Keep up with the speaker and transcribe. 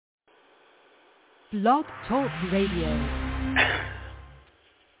Blog Talk Radio.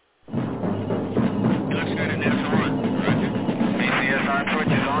 Looks good, and it's on. Roger. BCS arm switch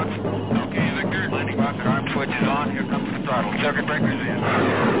is on. Okay, Victor. Landing rocket arm switch is on. Here comes the throttle. Circuit breakers in.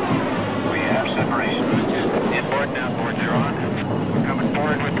 We have separation. Inboard and outboards are on. We're coming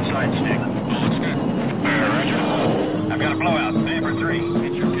forward with the side stick. Looks good. Roger. I've got a blowout. Neighbor 3.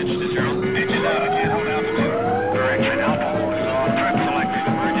 Pitch your pitch to 0. Pitch it out. I can't hold altitude. Correction. Alpha hold is on. Trip selected.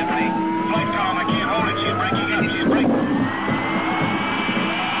 Emergency. Flight calm. I can't hold it. She's breaking up. She's breaking.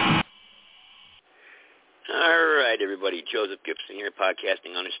 All right, everybody. Joseph Gibson here,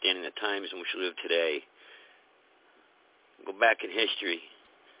 podcasting Understanding the Times in which we live today. Go back in history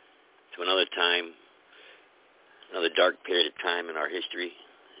to another time, another dark period of time in our history,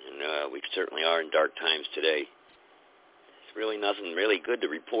 and we certainly are in dark times today. It's really nothing really good to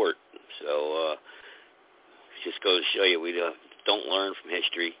report, so it just goes to show you we don't learn from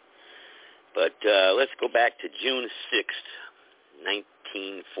history. But let's go back to June 6th,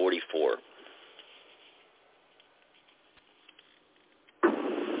 1944.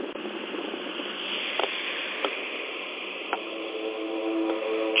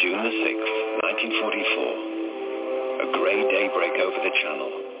 June the 6th, 1944. A grey daybreak over the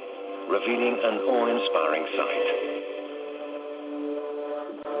Channel, revealing an awe-inspiring sight.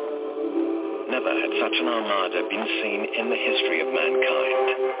 Never had such an armada been seen in the history of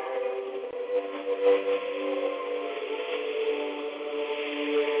mankind.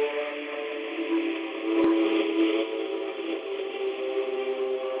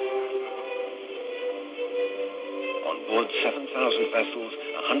 On board 7,000 vessels,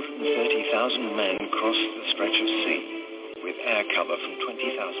 130,000 men crossed the stretch of sea, with air cover from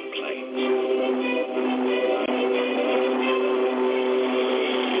 20,000 planes.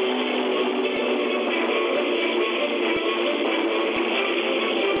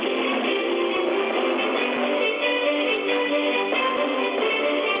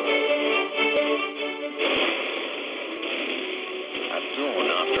 At dawn,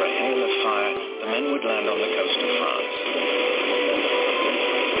 after a hail of fire, the men would land on the coast of France.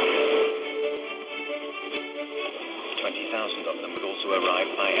 20,000 of them would also arrive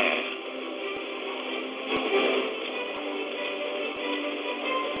by air.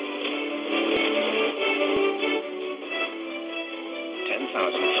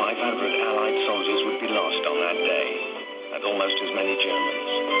 Allied soldiers would be lost on that day, and almost as many Germans.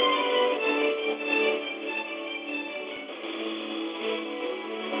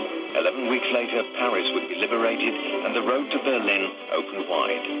 Weeks later, Paris would be liberated and the road to Berlin opened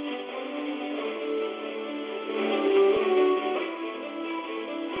wide.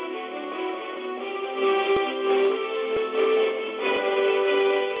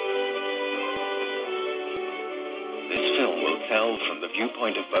 This film will tell from the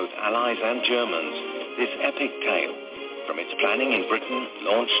viewpoint of both Allies and Germans this epic tale, from its planning in Britain,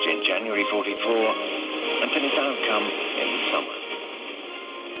 launched in January 44, until its outcome in the summer.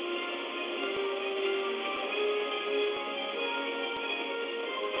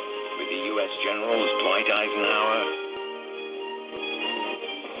 Generals Dwight Eisenhower,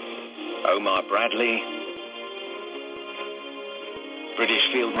 Omar Bradley, British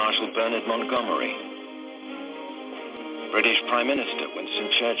Field Marshal Bernard Montgomery, British Prime Minister Winston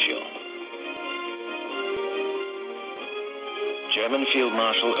Churchill, German Field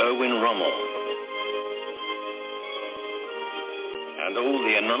Marshal Erwin Rommel, and all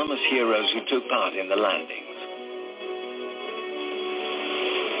the anonymous heroes who took part in the landings.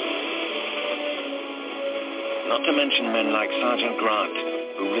 Not to mention men like Sergeant Grant,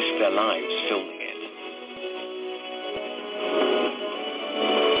 who risked their lives filming it.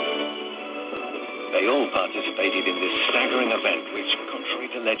 They all participated in this staggering event, which, contrary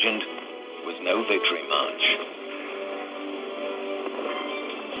to legend, was no victory march.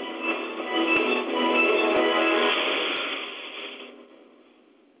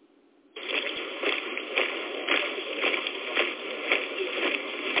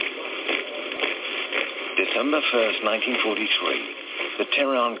 December 1st, 1943, the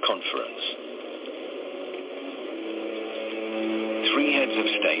Tehran Conference. 3 heads of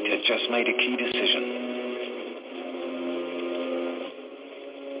state had just made a key decision.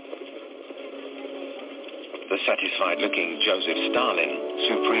 The satisfied-looking Joseph Stalin,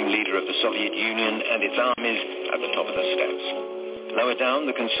 supreme leader of the Soviet Union and its armies, at the top of the steps. Lower down,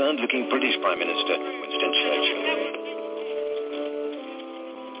 the concerned-looking British Prime Minister, Winston Churchill.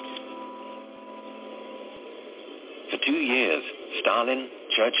 For 2 years, Stalin,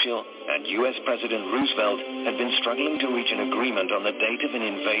 Churchill, and U.S. President Roosevelt had been struggling to reach an agreement on the date of an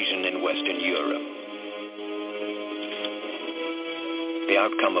invasion in Western Europe. the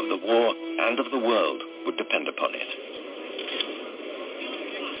outcome of the war and of the world would depend upon it.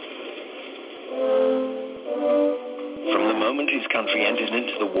 From the moment his country entered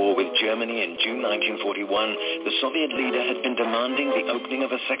into the war with Germany in June 1941, the Soviet leader had been demanding the opening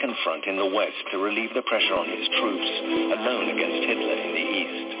of a second front in the West to relieve the pressure on his troops, alone against Hitler in the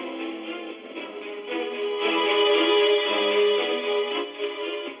East.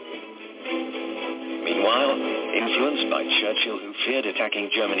 Meanwhile, influenced by Churchill, who feared attacking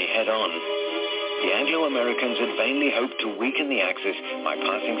Germany head-on, the Anglo-Americans had vainly hoped to weaken the Axis by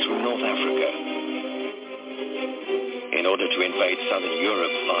passing through North Africa in order to invade southern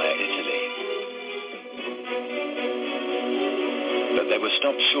Europe via Italy. But they were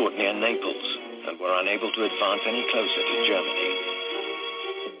stopped short near Naples and were unable to advance any closer to Germany.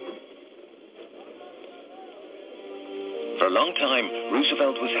 For a long time,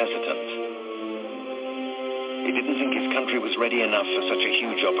 Roosevelt was hesitant. He didn't think his country was ready enough for such a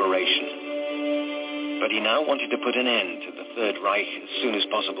huge operation. But he now wanted to put an end to the Third Reich as soon as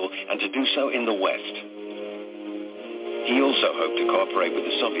possible, and to do so in the West. He also hoped to cooperate with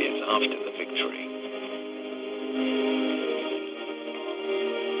the Soviets after the victory.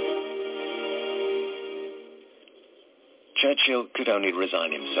 Churchill could only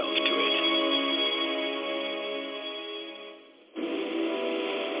resign himself to it.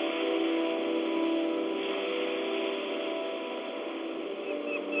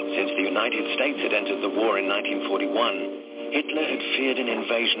 Since the United States had entered the war in 1941, Hitler had feared an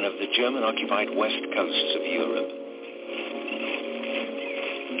invasion of the German-occupied west coasts of Europe.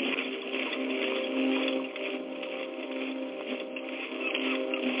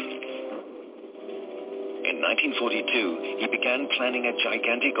 In 1942, he began planning a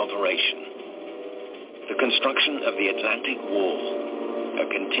gigantic operation, the construction of the Atlantic Wall, a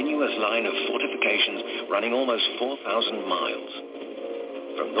continuous line of fortifications running almost 4,000 miles,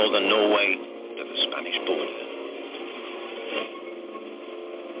 from northern Norway to the Spanish border.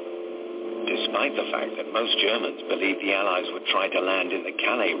 Despite the fact that most Germans believed the Allies would try to land in the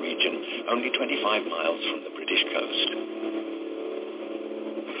Calais region, only 25 miles from the British coast.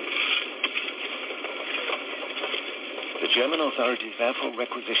 The German authorities therefore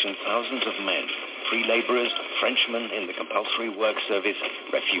requisitioned thousands of men, free laborers, Frenchmen in the compulsory work service,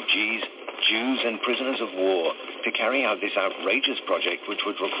 refugees, Jews and prisoners of war, to carry out this outrageous project which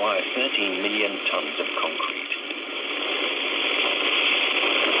would require 13 million tons of concrete.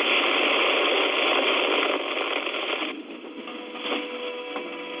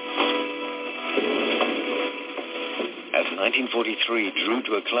 As 1943 drew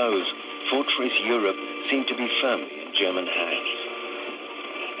to a close, Fortress Europe seemed to be firmly in German hands.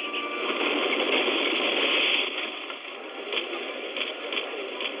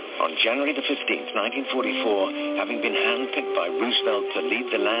 On January the 15th, 1944, having been handpicked by Roosevelt to lead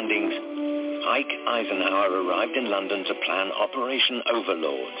the landings, Ike Eisenhower arrived in London to plan Operation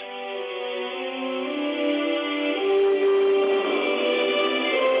Overlord.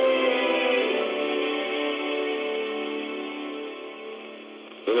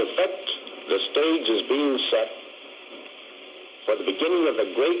 In effect, the stage is being set for the beginning of a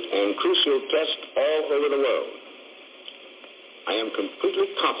great and crucial test all over the world. I am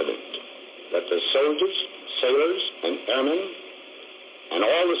completely confident that the soldiers, sailors, and airmen, and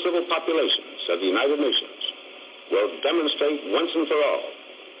all the civil populations of the United Nations will demonstrate once and for all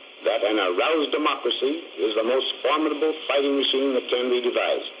that an aroused democracy is the most formidable fighting machine that can be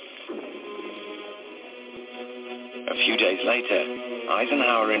devised. A few days later,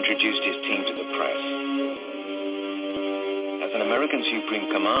 Eisenhower introduced his team to the press. As an American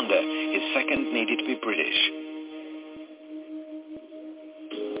Supreme Commander, his second needed to be British.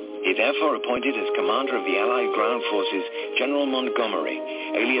 He therefore appointed as commander of the Allied ground forces General Montgomery,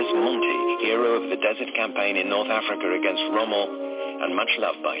 alias Monty, hero of the Desert Campaign in North Africa against Rommel, and much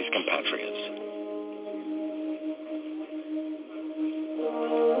loved by his compatriots.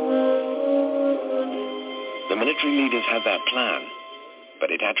 The military leaders had their plan,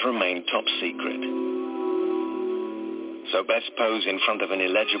 but it had to remain top secret. So best pose in front of an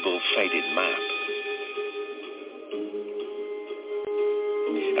illegible, faded map.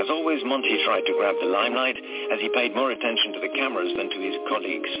 As always, Monty tried to grab the limelight, as he paid more attention to the cameras than to his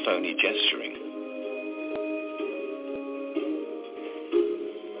colleagues' phony gesturing.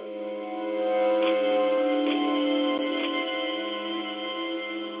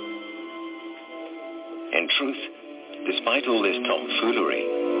 In truth, despite all this tomfoolery,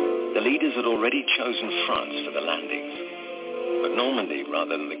 the leaders had already chosen France for the landings, but Normandy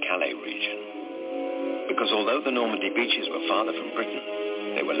rather than the Calais region. Because although the Normandy beaches were farther from Britain,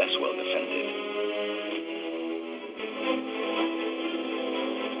 they were less well defended.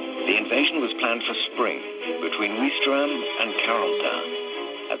 The invasion was planned for spring between Ouistreham and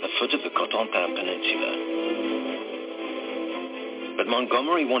Carentan at the foot of the Cotentin Peninsula. But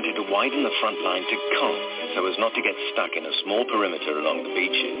Montgomery wanted to widen the front line to Caen so as not to get stuck in a small perimeter along the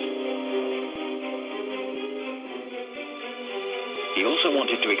beaches. He also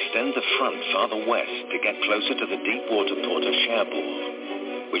wanted to extend the front farther west to get closer to the deep water port of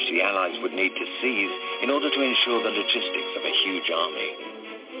Cherbourg, which the Allies would need to seize in order to ensure the logistics of a huge army.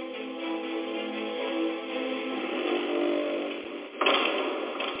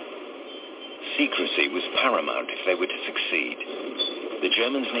 Secrecy was paramount if they were to succeed. The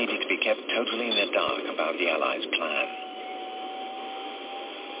Germans needed to be kept totally in the dark about the Allies' plan.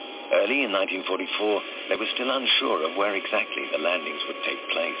 Early in 1944, they were still unsure of where exactly the landings would take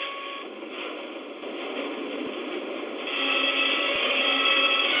place.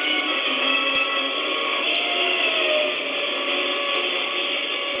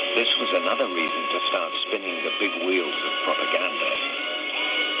 This was another reason to start spinning the big wheels of propaganda.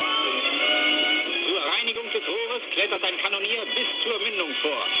 Zur Reinigung des Rohres klettert ein Kanonier bis zur Mündung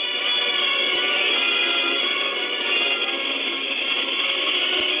vor.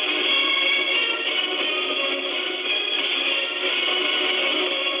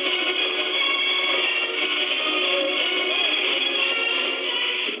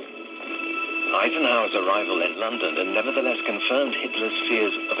 Eisenhower's arrival in London had nevertheless confirmed Hitler's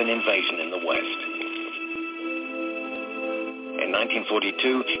fears of an invasion in the West. In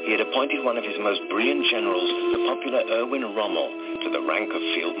 1942, he had appointed one of his most brilliant generals, the popular Erwin Rommel, to the rank of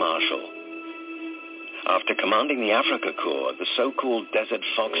Field Marshal. After commanding the Africa Corps, the so-called Desert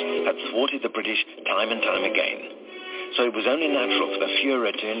Fox had thwarted the British time and time again. So it was only natural for the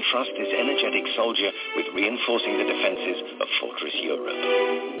Führer to entrust this energetic soldier with reinforcing the defenses of Fortress Europe.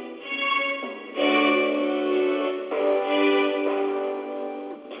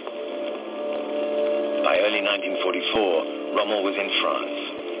 By early 1944, Rommel was in France.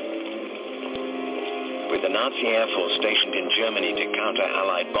 With the Nazi Air Force stationed in Germany to counter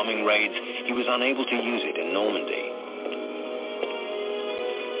Allied bombing raids, he was unable to use it in Normandy.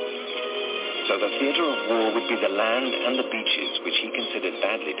 So the theater of war would be the land and the beaches, which he considered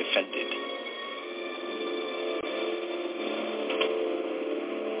badly defended.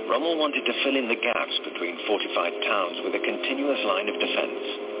 Rommel wanted to fill in the gaps between fortified towns with a continuous line of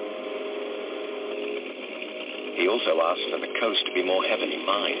defense. He also asked for the coast to be more heavily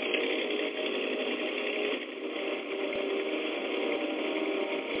mined.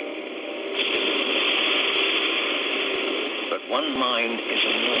 But one mine is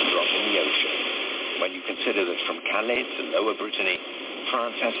a mere drop in the ocean when you consider that from Calais to Lower Brittany,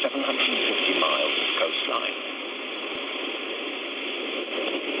 France has 750 miles of coastline.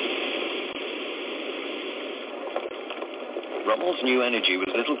 Rommel's new energy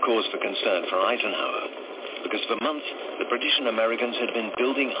was little cause for concern for Eisenhower, because for months the British and Americans had been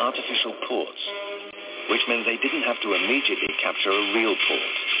building artificial ports, which meant they didn't have to immediately capture a real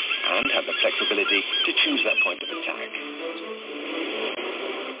port and had the flexibility to choose their point of attack.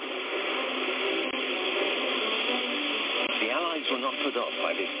 The Allies were not put off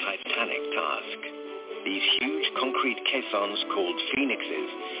by this titanic task. These huge concrete caissons called phoenixes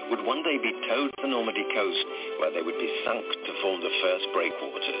would one day be towed to the Normandy coast, where they would be sunk to form the first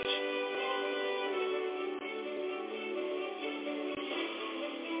breakwaters.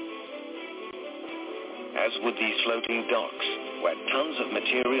 As would these floating docks, where tons of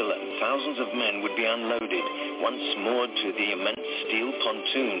material and thousands of men would be unloaded, once moored to the immense steel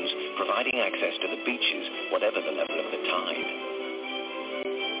pontoons, providing access to the beaches, whatever the level of the tide.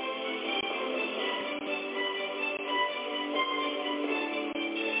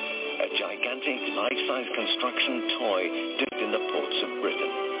 A gigantic life-size construction toy dipped in the ports of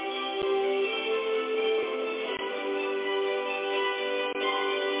Britain.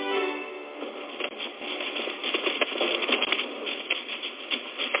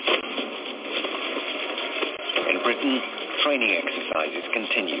 Training exercises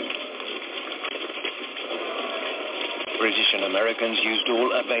continued. British and Americans used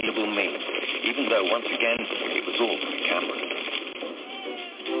all available means, even though once again it was all for the camera.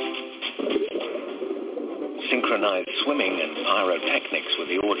 Synchronized swimming and pyrotechnics were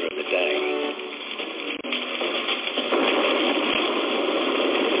the order of the day.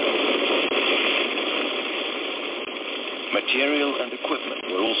 Material and equipment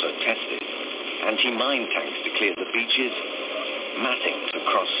were also tested. Anti-mine tanks to clear the beaches, matting to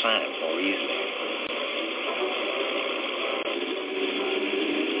cross sand more easily.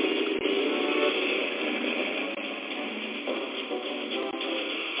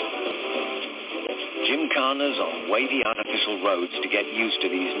 Jim Carter runners on wavy artificial roads to get used to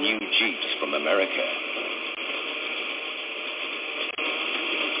these new Jeeps from America.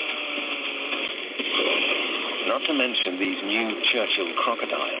 Not to mention these new Churchill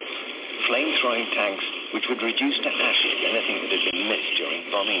crocodiles, flame-throwing tanks which would reduce to ashes anything that had been missed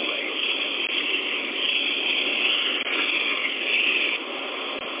during bombing raids.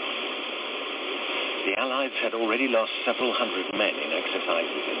 The Allies had already lost several hundred men in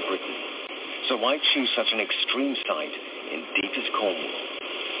exercises in Britain, so why choose such an extreme site in deepest Cornwall?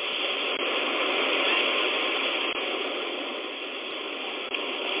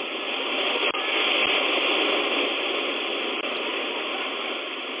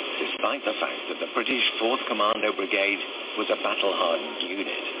 Despite the fact that the British 4th Commando Brigade was a battle-hardened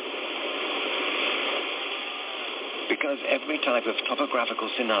unit. Because every type of topographical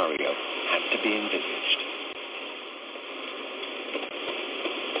scenario had to be envisaged.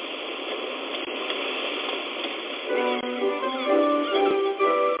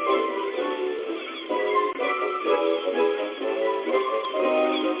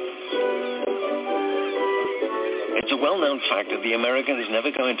 It's a well-known fact that the Americans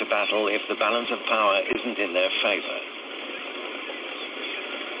never go into battle if the balance of power isn't in their favor.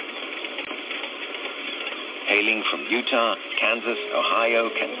 Hailing from Utah, Kansas, Ohio,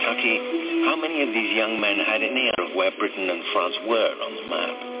 Kentucky, how many of these young men had any idea of where Britain and France were on the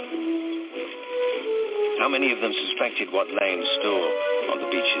map? How many of them suspected what lay in store on the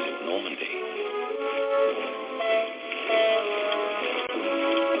beaches of Normandy?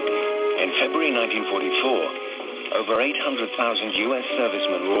 In February 1944, over 800,000 U.S.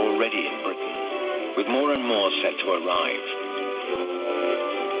 servicemen were already in Britain, with more and more set to arrive.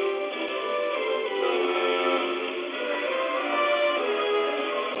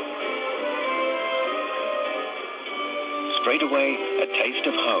 Straight away, a taste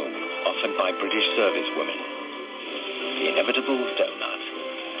of home offered by British servicewomen. The inevitable donut.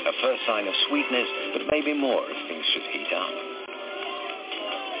 A first sign of sweetness, but maybe more if things should heat up.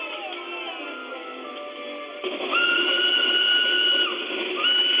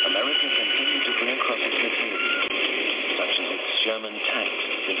 America continued to bring across its materials, such as its German tanks,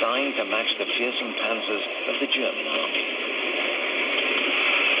 designed to match the fearsome panzers of the German army.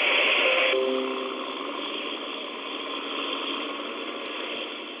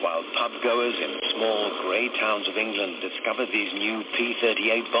 While pub-goers in small grey towns of England discovered these new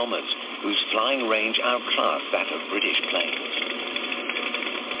P-38 bombers, whose flying range outclassed that of British planes.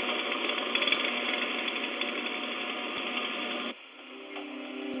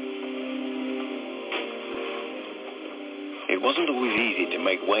 It wasn't always easy to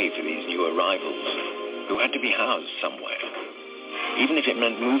make way for these new arrivals, who had to be housed somewhere, even if it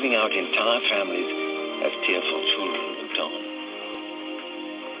meant moving out entire families as tearful children looked on.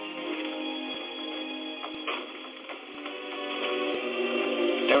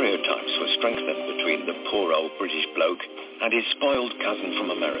 Stereotypes were strengthened between the poor old British bloke and his spoiled cousin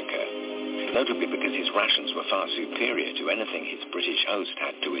from America, notably because his rations were far superior to anything his British host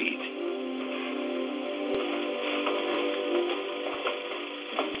had to eat.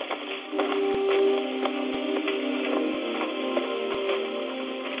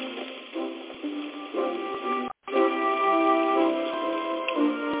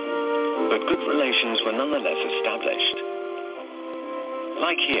 But good relations were nonetheless established.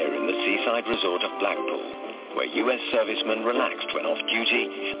 Like here in the seaside resort of Blackpool, where U.S. servicemen relaxed when off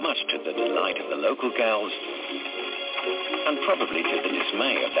duty, much to the delight of the local gals, and probably to the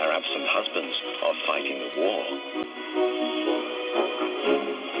dismay of their absent husbands off fighting the war.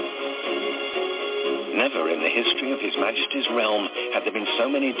 Never in the history of His Majesty's realm had there been so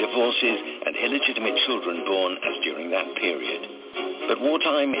many divorces and illegitimate children born as during that period. But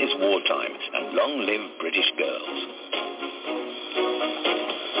wartime is wartime, and long live British girls.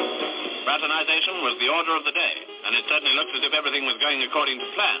 Fraternization was the order of the day, and it certainly looks as if everything was going according to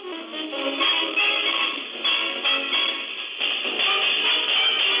plan.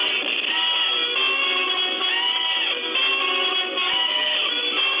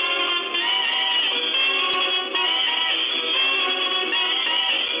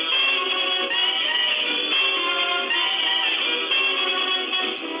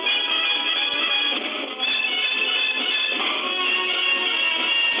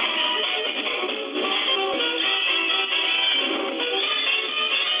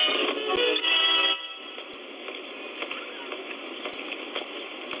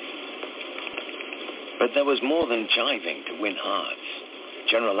 But there was more than jiving to win hearts.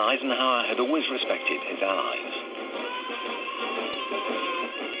 General Eisenhower had always respected his allies.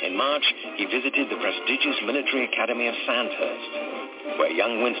 In March, he visited the prestigious military academy of Sandhurst, where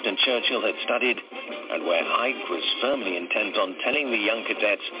young Winston Churchill had studied and where Ike was firmly intent on telling the young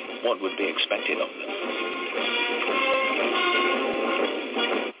cadets what would be expected of them.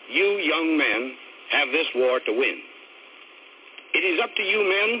 You young men have this war to win. It is up to you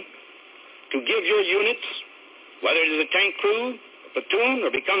men to give your units, whether it is a tank crew, a platoon,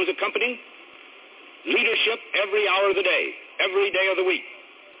 or becomes a company, leadership every hour of the day, every day of the week.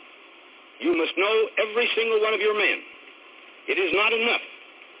 You must know every single one of your men. It is not enough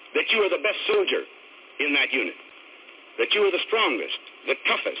that you are the best soldier in that unit, that you are the strongest, the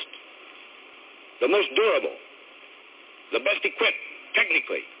toughest, the most durable, the best equipped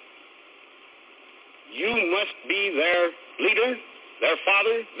technically. You must be their leader, their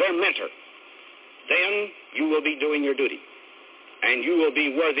father, their mentor. Then you will be doing your duty, and you will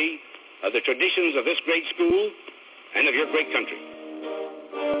be worthy of the traditions of this great school and of your great country.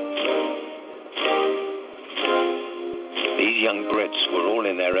 These young Brits were all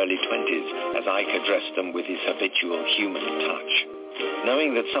in their early 20s as Ike addressed them with his habitual human touch.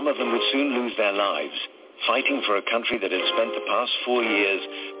 Knowing that some of them would soon lose their lives, fighting for a country that had spent the past 4 years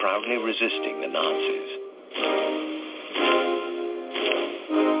proudly resisting the Nazis.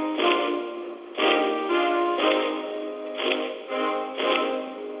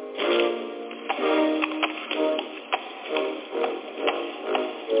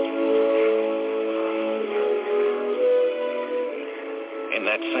 In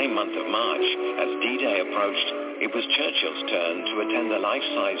that same month of March, as D-Day approached, it was Churchill's turn to attend the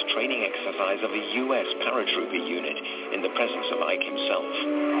life-size training exercise of a U.S. paratrooper unit in the presence of Ike himself.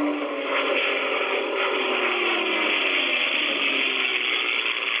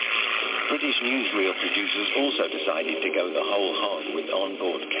 British newsreel producers also decided to go the whole hog with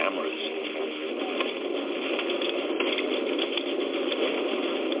onboard cameras.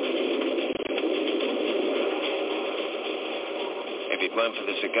 If it weren't for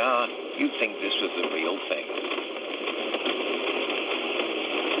the cigar, you'd think this was the real thing.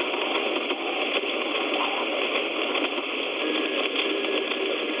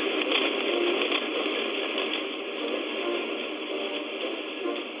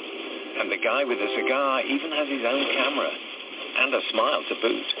 And the guy with the cigar even has his own camera, and a smile to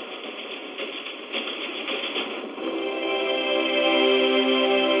boot.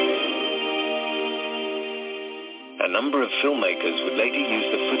 A number of filmmakers would later use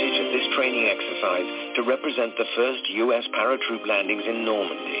the footage of this training exercise to represent the first U.S. paratroop landings in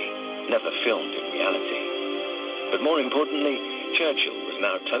Normandy, never filmed in reality. But more importantly, Churchill was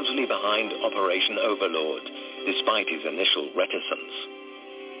now totally behind Operation Overlord, despite his initial reticence.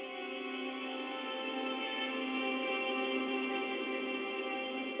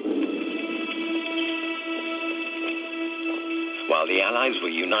 While the Allies were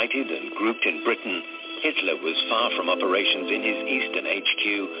united and grouped in Britain, Hitler was far from operations in his eastern HQ,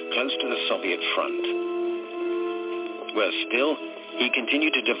 close to the Soviet front. Worse still, he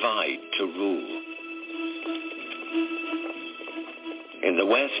continued to divide, to rule. In the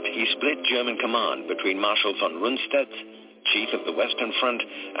west, he split German command between Marshal von Rundstedt, chief of the Western Front,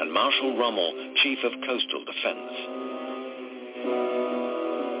 and Marshal Rommel, chief of coastal defense.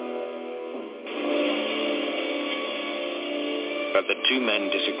 But the two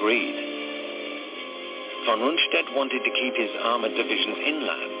men disagreed. Von Rundstedt wanted to keep his armored divisions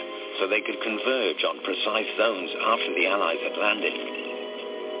inland so they could converge on precise zones after the Allies had landed.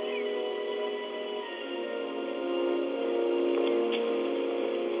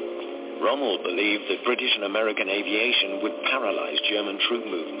 Rommel believed that British and American aviation would paralyze German troop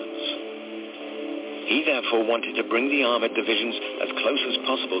movements. He therefore wanted to bring the armored divisions as close as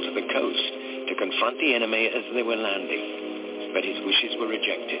possible to the coast to confront the enemy as they were landing, but his wishes were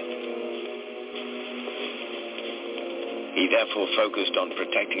rejected. He therefore focused on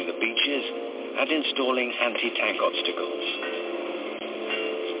protecting the beaches and installing anti-tank obstacles.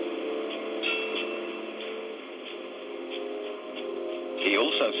 He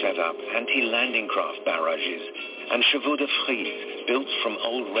also set up anti-landing craft barrages and chevaux de frise built from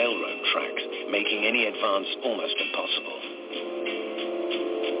old railroad tracks, making any advance almost impossible.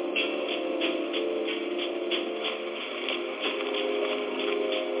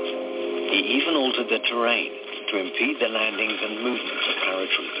 He even altered the terrain to impede the landings and movements of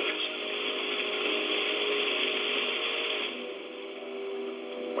paratroopers.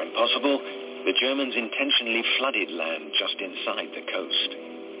 When possible, the Germans intentionally flooded land just inside the coast.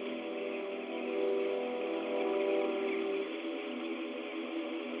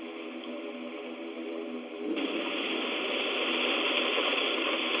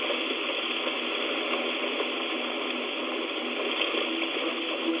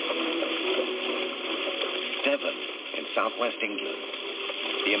 Devon, in southwest England,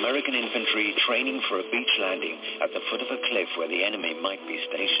 the American infantry training for a beach landing at the foot of a cliff where the enemy might be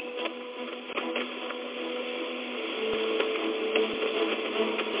stationed.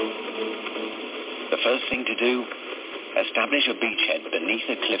 The first thing to do, establish a beachhead beneath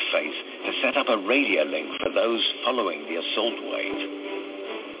a cliff face to set up a radio link for those following the assault wave.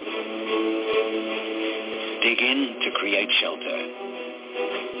 Dig in to create shelter.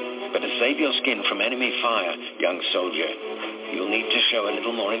 But to save your skin from enemy fire, young soldier, you'll need to show a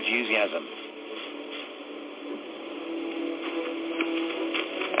little more enthusiasm.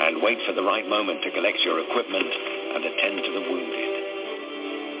 And wait for the right moment to collect your equipment and attend to the wounded.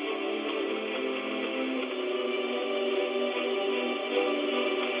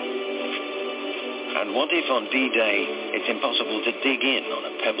 And what if on D-Day it's impossible to dig in on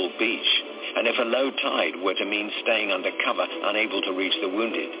a pebble beach? And if a low tide were to mean staying under cover, unable to reach the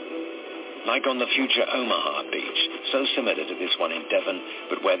wounded? Like on the future Omaha beach, so similar to this one in Devon,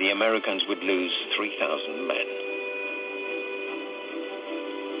 but where the Americans would lose 3,000 men.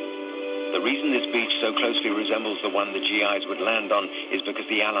 The reason this beach so closely resembles the one the GIs would land on is because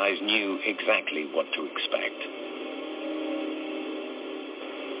the Allies knew exactly what to expect.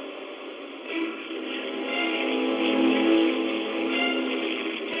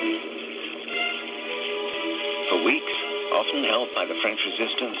 For weeks, often helped by the French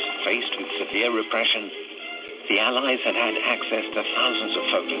resistance, faced with severe repression, the Allies had had access to thousands of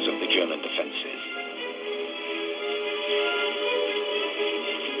photos of the German defenses.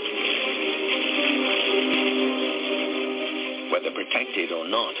 Whether protected or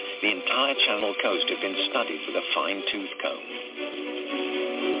not, the entire Channel coast had been studied with a fine-tooth comb.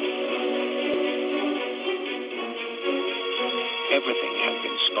 Everything had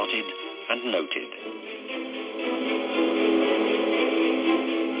been spotted and noted.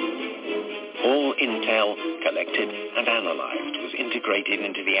 All intel collected and analyzed was integrated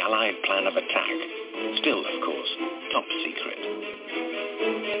into the Allied plan of attack, still, of course, top secret.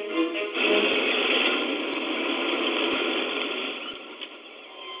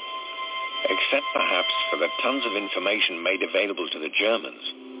 Except perhaps for the tons of information made available to the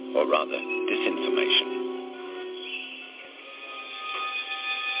Germans, or rather, disinformation.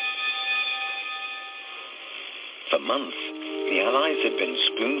 For months, the Allies had been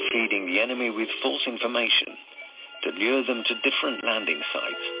spoon-feeding the enemy with false information to lure them to different landing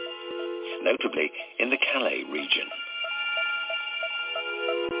sites, notably in the Calais region.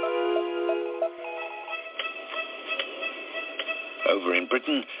 Over in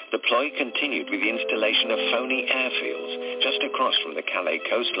Britain, the ploy continued with the installation of phony airfields just across from the Calais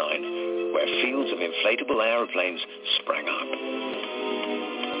coastline, where fields of inflatable aeroplanes sprang up.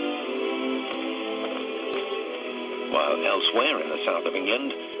 While elsewhere in the south of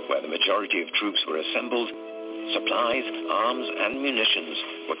England, where the majority of troops were assembled, supplies, arms, and munitions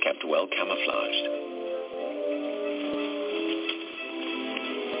were kept well camouflaged.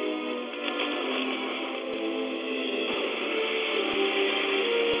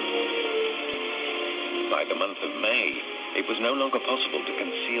 By the month of May, it was no longer possible to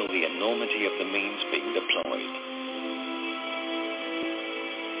conceal the enormity of the means being deployed.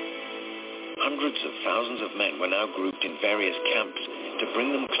 Hundreds of thousands of men were now grouped in various camps to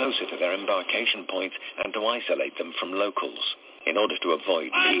bring them closer to their embarkation points and to isolate them from locals in order to avoid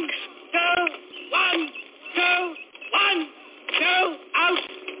leaks. 1, 2, 1, 2, out,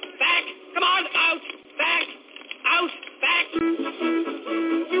 back, come on, out, back, out, back.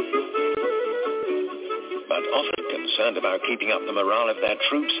 But often concerned about keeping up the morale of their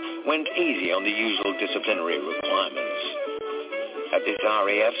troops, went easy on the usual disciplinary requirements. At this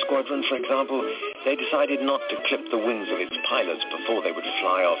RAF squadron, for example, they decided not to clip the wings of its pilots before they would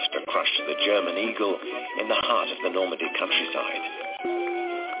fly off to crush the German Eagle in the heart of the Normandy countryside.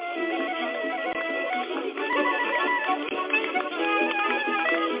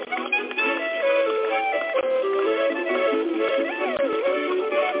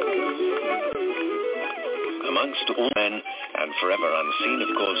 Amongst all men, and forever unseen,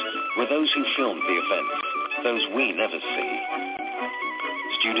 of course, were those who filmed the events, those we never see.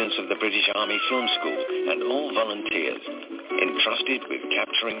 Students of the British Army Film School and all volunteers, entrusted with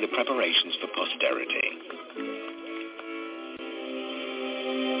capturing the preparations for posterity.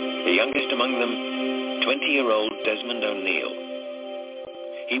 The youngest among them, 20-year-old Desmond O'Neill.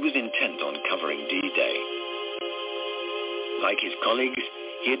 He was intent on covering D-Day. Like his colleagues,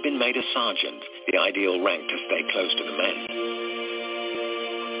 he had been made a sergeant, the ideal rank to stay close to the men.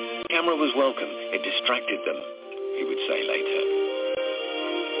 The camera was welcome. It distracted them, he would say later.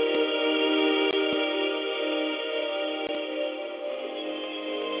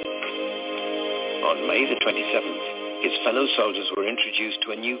 On May the 27th, his fellow soldiers were introduced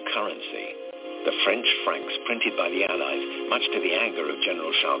to a new currency, the French francs printed by the Allies, much to the anger of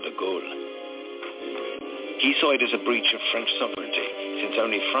General Charles de Gaulle. He saw it as a breach of French sovereignty, since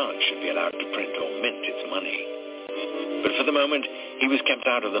only France should be allowed to print or mint its money. But for the moment, he was kept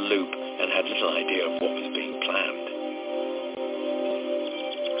out of the loop and had little idea of what was being planned.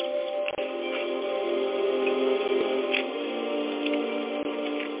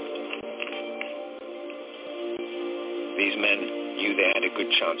 These men knew they had a good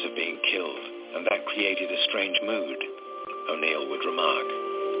chance of being killed, and that created a strange mood, O'Neill would remark.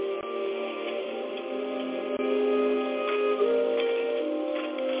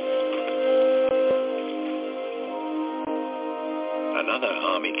 Another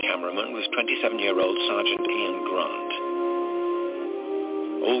Army cameraman was 27-year-old Sergeant Ian Grant.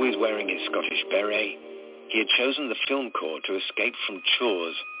 Always wearing his Scottish beret, he had chosen the film corps to escape from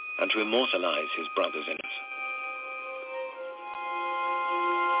chores and to immortalize his brothers in it.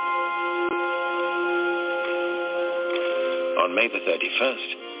 On May the 31st,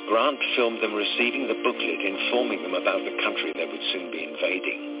 Grant filmed them receiving the booklet informing them about the country they would soon be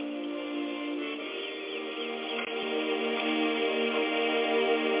invading.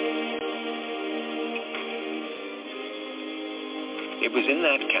 It was in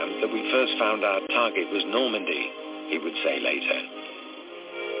that camp that we first found our target was Normandy, he would say later.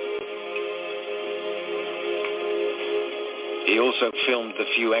 He also filmed the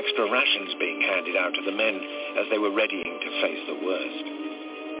few extra rations being handed out to the men as they were readying to face the worst.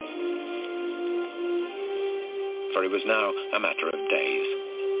 For it was now a matter of days.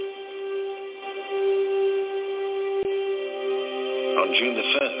 On June the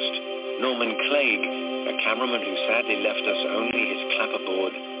 1st, Norman Clegg, a cameraman who sadly left us only his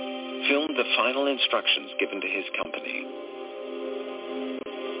clapperboard, filmed the final instructions given to his company.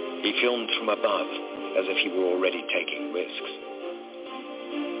 He filmed from above, as if he were already taking risks.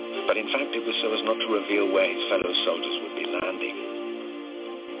 But in fact, it was so as not to reveal where his fellow soldiers would be landing.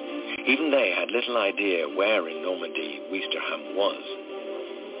 Even they had little idea where in Normandy Ouistreham was.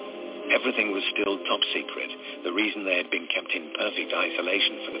 Everything was still top secret, the reason they had been kept in perfect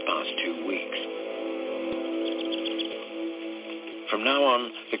isolation for the past 2 weeks. From now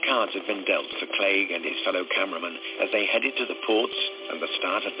on, the cards had been dealt for Clegg and his fellow cameramen as they headed to the ports and the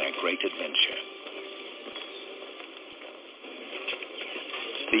start of their great adventure.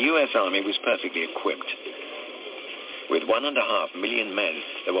 The U.S. Army was perfectly equipped. With 1.5 million men,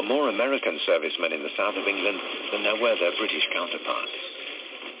 there were more American servicemen in the south of England than there were their British counterparts.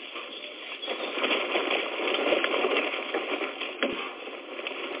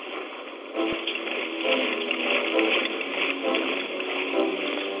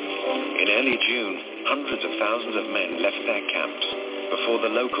 In early June, hundreds of thousands of men left their camps before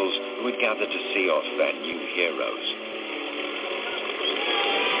the locals who had gathered to see off their new heroes.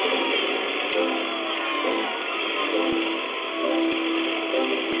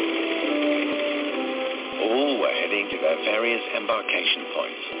 All were heading to their various embarkation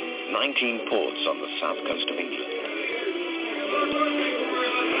points, 19 ports on the south coast of England.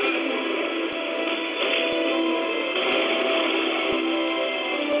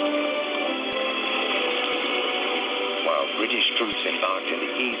 British troops embarked in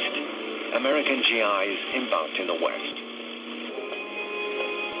the east, American GIs embarked in the west.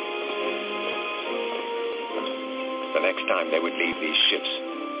 The next time they would leave these ships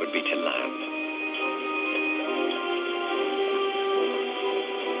would be to land.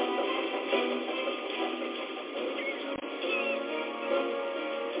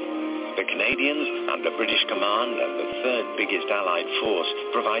 The Canadians, under British command and the third biggest Allied force,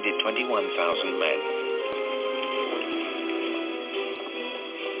 provided 21,000 men.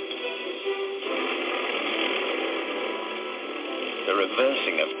 The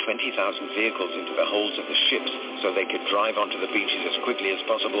reversing of 20,000 vehicles into the holds of the ships so they could drive onto the beaches as quickly as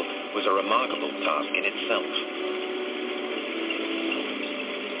possible was a remarkable task in itself.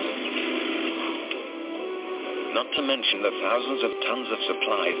 Not to mention the thousands of tons of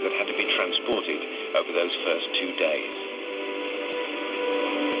supplies that had to be transported over those first 2 days.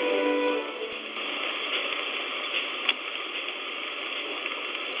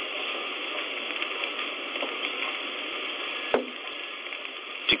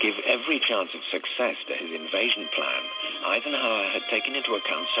 To give every chance of success to his invasion plan, Eisenhower had taken into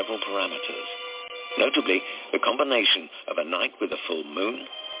account several parameters, notably the combination of a night with a full moon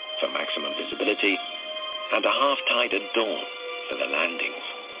for maximum visibility and a half-tide at dawn for the landings.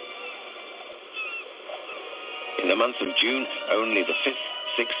 In the month of June, only the 5th,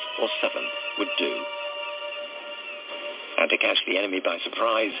 6th or 7th would do. And to catch the enemy by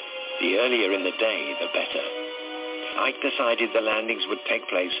surprise, the earlier in the day, the better. Ike decided the landings would take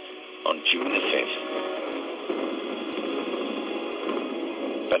place on June the 5th.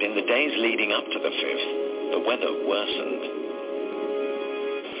 But in the days leading up to the 5th, the weather worsened.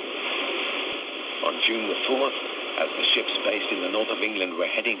 On June the 4th, as the ships based in the north of England were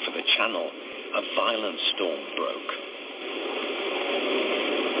heading for the Channel, a violent storm broke.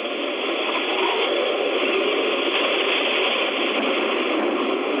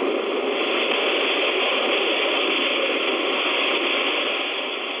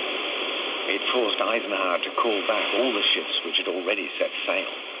 It forced Eisenhower to call back all the ships which had already set sail.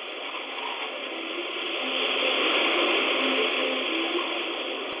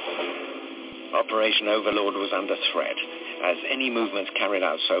 Operation Overlord was under threat, as any movements carried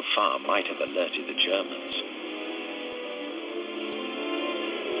out so far might have alerted the Germans.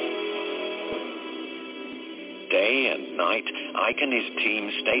 Day and night, Ike and his team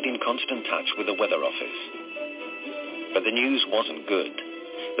stayed in constant touch with the Weather Office. But the news wasn't good.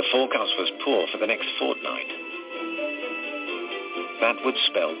 The forecast was poor for the next fortnight. That would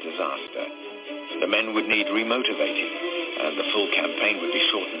spell disaster. The men would need remotivating, and the full campaign would be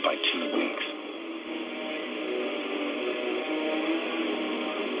shortened by 2 weeks.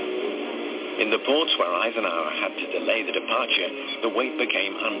 In the ports where Eisenhower had to delay the departure, the wait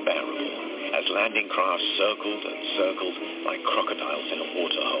became unbearable, as landing craft circled and circled like crocodiles in a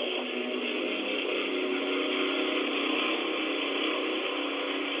waterhole.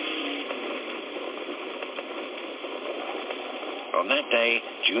 On that day,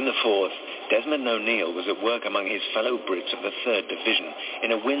 June the 4th, Desmond O'Neill was at work among his fellow Brits of the 3rd Division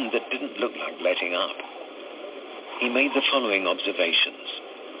in a wind that didn't look like letting up. He made the following observations.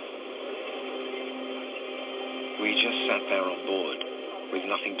 We just sat there on board, with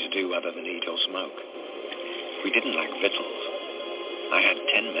nothing to do other than eat or smoke. We didn't lack victuals. I had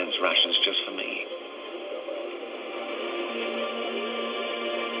 10 men's rations just for me.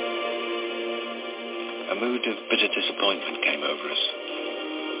 A mood of bitter disappointment came over us.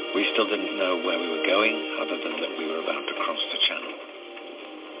 We still didn't know where we were going, other than that we were about to cross the Channel.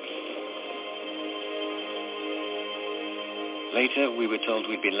 Later, we were told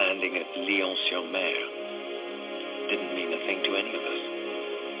we'd be landing at Lyon-sur-Mer. Didn't mean a thing to any of us.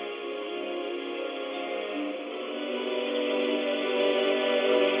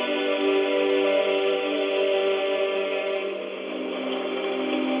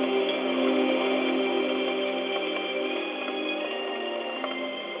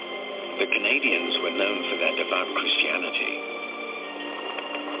 The Canadians were known for their devout Christianity,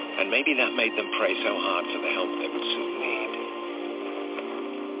 and maybe that made them pray so hard for the help they would soon need.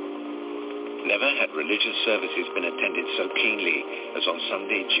 Never had religious services been attended so keenly as on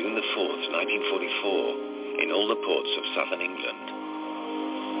Sunday, June the 4th, 1944, in all the ports of southern England.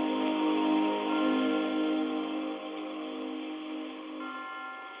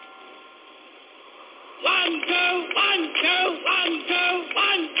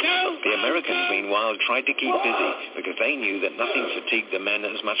 The Americans, meanwhile, tried to keep busy because they knew that nothing fatigued the men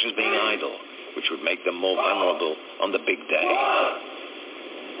as much as being idle, which would make them more vulnerable on the big day.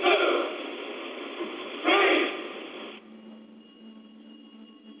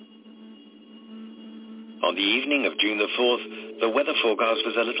 On the evening of June the 4th, the weather forecast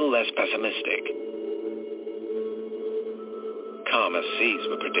was a little less pessimistic. Calmer seas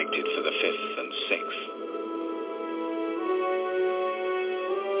were predicted for the 5th and 6th.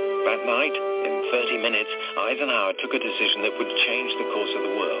 That night, in 30 minutes, Eisenhower took a decision that would change the course of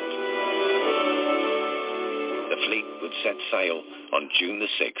the world. The fleet would set sail on June the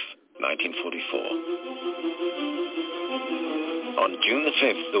 6th, 1944. On June the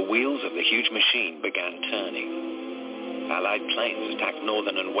 5th, the wheels of the huge machine began turning. Allied planes attacked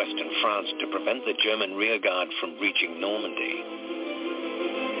northern and western France to prevent the German rearguard from reaching Normandy.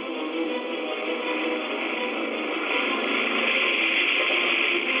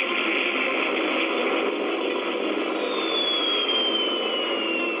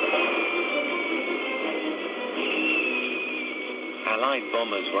 Allied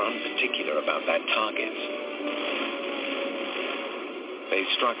bombers were unparticular about their targets. They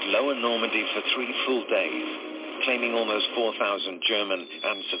struck Lower Normandy for 3 full days, claiming almost 4,000 German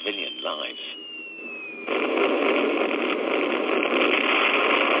and civilian lives.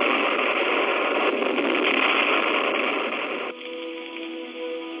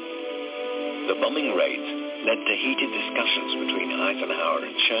 The bombing raids led to heated discussions between Eisenhower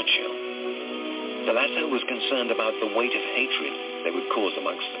and Churchill. The latter was concerned about the weight of hatred they would cause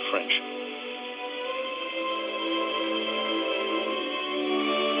amongst the French.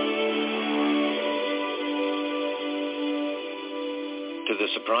 To the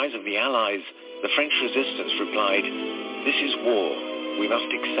surprise of the Allies, the French resistance replied, "This is war. We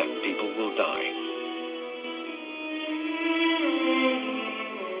must accept people will die."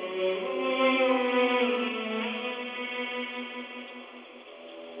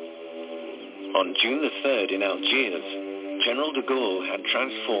 On June the 3rd in Algiers, General de Gaulle had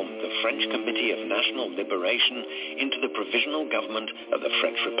transformed the French Committee of National Liberation into the provisional government of the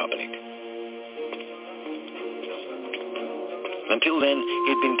French Republic. Until then, he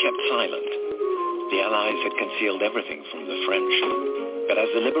had been kept silent. The Allies had concealed everything from the French. But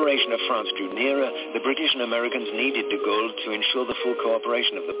as the liberation of France drew nearer, the British and Americans needed de Gaulle to ensure the full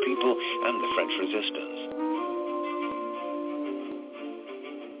cooperation of the people and the French resistance.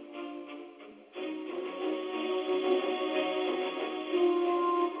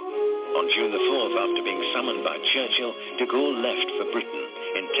 On June the 4th, after being summoned by Churchill, de Gaulle left for Britain,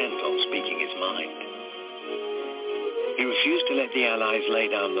 intent on speaking his mind. He refused to let the Allies lay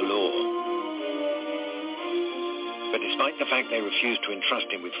down the law. But despite the fact they refused to entrust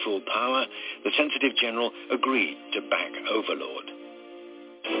him with full power, the sensitive general agreed to back Overlord.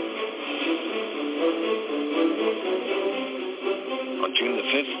 On June the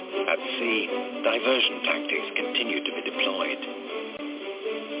 5th, at sea, diversion tactics continued to be deployed.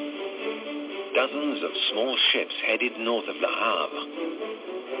 Dozens of small ships headed north of Le Havre.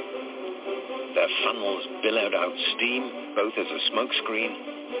 Their funnels billowed out steam, both as a smokescreen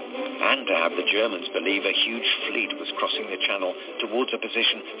and to have the Germans believe a huge fleet was crossing the channel towards a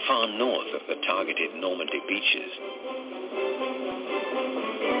position far north of the targeted Normandy beaches.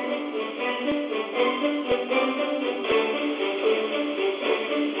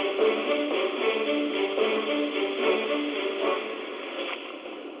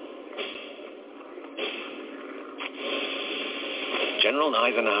 General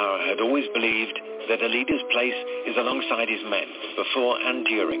Eisenhower had always believed that a leader's place is alongside his men before and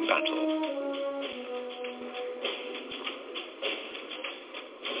during battle.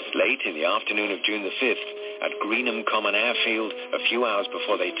 Late in the afternoon of June the 5th, at Greenham Common Airfield, a few hours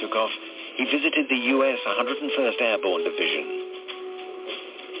before they took off, he visited the U.S. 101st Airborne Division.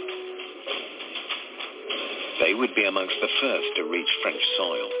 They would be amongst the first to reach French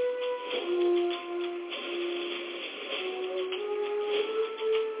soil.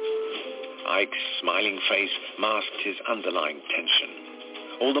 Ike's smiling face masked his underlying tension.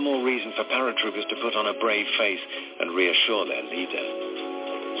 All the more reason for paratroopers to put on a brave face and reassure their leader.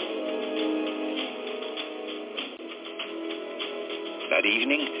 That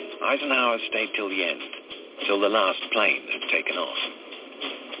evening, Eisenhower stayed till the end, till the last plane had taken off.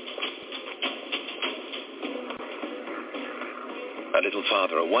 A little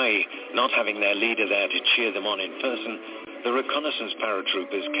farther away, not having their leader there to cheer them on in person, the reconnaissance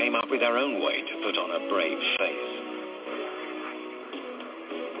paratroopers came up with their own way to put on a brave face.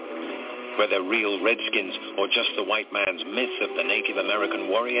 Whether real redskins or just the white man's myth of the Native American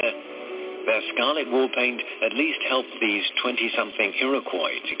warrior, their scarlet war paint at least helped these 20-something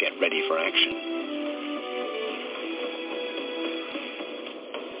Iroquois to get ready for action.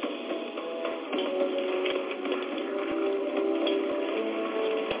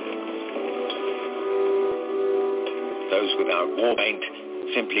 Those without war paint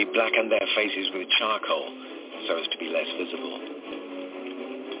simply blackened their faces with charcoal so as to be less visible.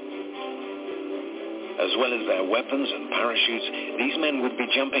 As well as their weapons and parachutes, these men would be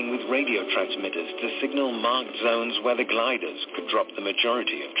jumping with radio transmitters to signal marked zones where the gliders could drop the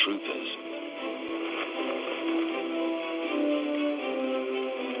majority of troopers.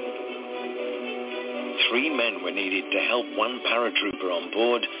 Three men were needed to help one paratrooper on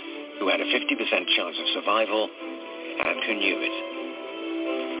board who had a 50% chance of survival and who knew it.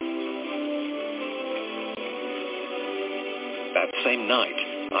 That same night,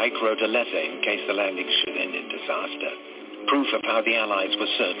 Ike wrote a letter in case the landing should end in disaster, proof of how the Allies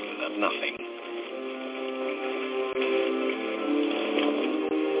were certain of nothing.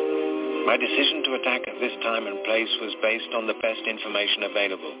 My decision to attack at this time and place was based on the best information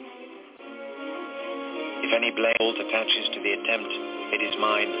available. If any blame attaches to the attempt, it is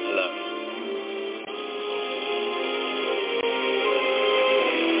mine alone.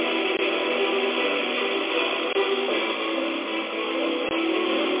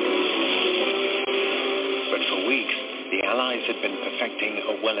 The Allies had been perfecting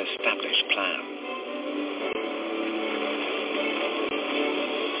a well-established plan.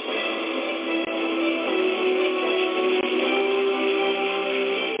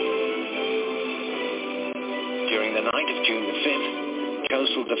 During the night of June the 5th,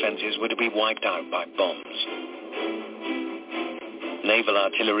 coastal defenses were to be wiped out by bombs. Naval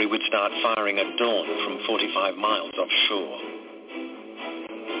artillery would start firing at dawn from 45 miles offshore.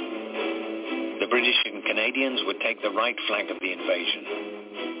 British and Canadians would take the right flank of the invasion.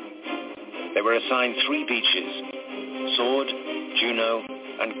 They were assigned 3 beaches, Sword, Juno,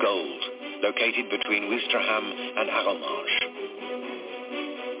 and Gold, located between Ouistreham and Arromanches.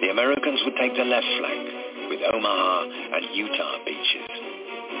 The Americans would take the left flank, with Omaha and Utah beaches.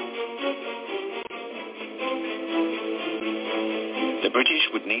 The British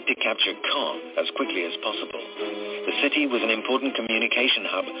would need to capture Caen as quickly as possible. The city was an important communication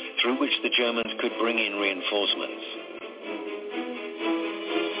hub through which the Germans could bring in reinforcements.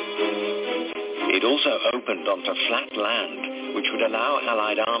 It also opened onto flat land, which would allow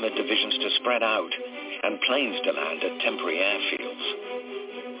Allied armored divisions to spread out and planes to land at temporary airfields.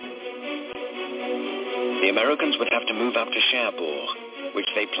 The Americans would have to move up to Cherbourg, which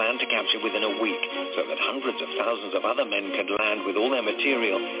they planned to capture within a week, so that hundreds of thousands of other men could land with all their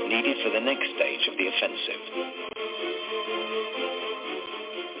material needed for the next stage of the offensive.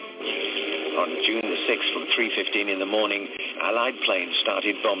 On June the 6th from 3:15 in the morning, Allied planes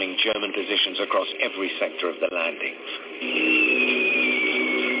started bombing German positions across every sector of the landings.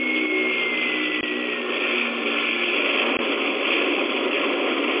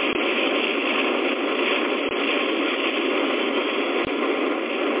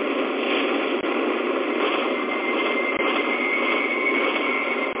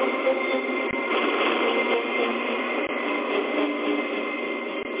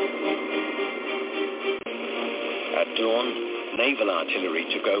 Naval artillery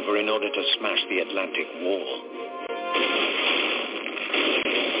took over in order to smash the Atlantic Wall.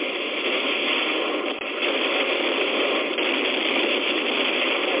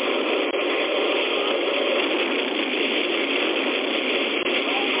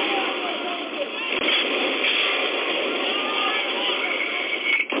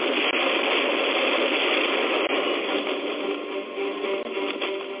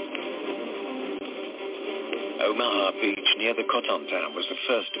 Omaha Beach near the Cotton Town was the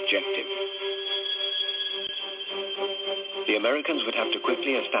first objective. The Americans would have to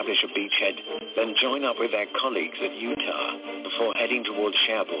quickly establish a beachhead, then join up with their colleagues at Utah before heading towards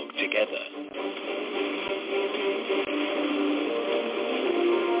Cherbourg together.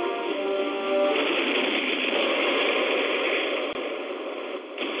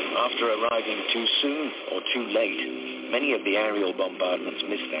 After arriving too soon or too late, many of the aerial bombardments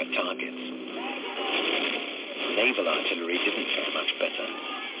missed their targets. Naval artillery didn't fare much better.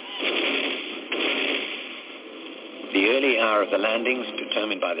 The early hour of the landings,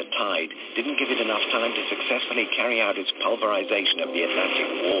 determined by the tide, didn't give it enough time to successfully carry out its pulverization of the Atlantic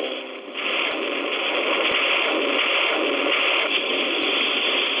Wall.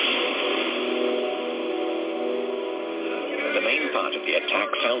 The main part of the attack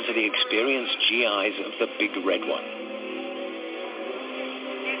fell to the experienced GIs of the Big Red One.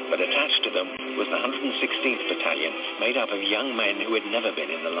 But attached to them was the 116th Battalion, made up of young men who had never been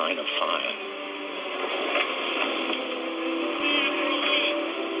in the line of fire.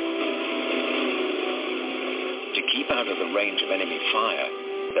 To keep out of the range of enemy fire,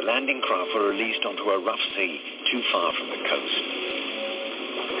 the landing craft were released onto a rough sea too far from the coast.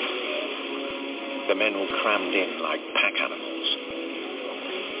 The men were crammed in like pack animals.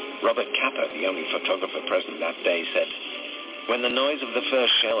 Robert Capper, the only photographer present that day, said, "When the noise of the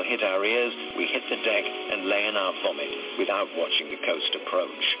first shell hit our ears, we hit the deck and lay in our vomit without watching the coast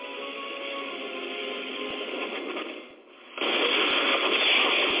approach."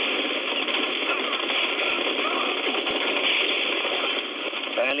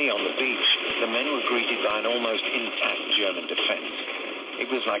 Barely on the beach, the men were greeted by an almost intact German defense. It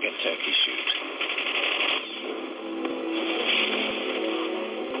was like a turkey shoot.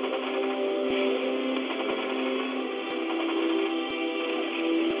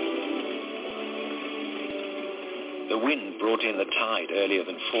 The wind brought in the tide earlier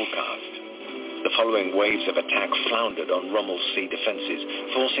than forecast. The following waves of attack floundered on Rommel's sea defenses,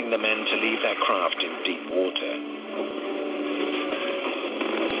 forcing the men to leave their craft in deep water.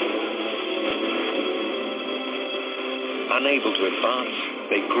 Unable to advance,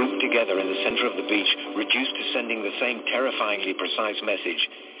 they grouped together in the center of the beach, reduced to sending the same terrifyingly precise message,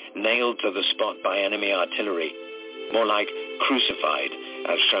 nailed to the spot by enemy artillery, more like crucified,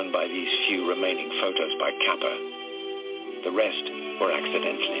 as shown by these few remaining photos by Capper. The rest were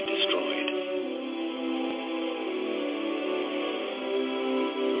accidentally destroyed.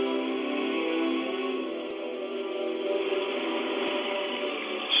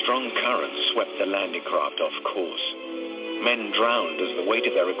 Strong currents swept the landing craft off course. Men drowned as the weight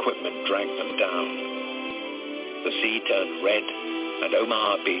of their equipment dragged them down. The sea turned red, and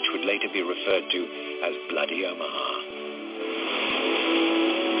Omaha Beach would later be referred to as Bloody Omaha.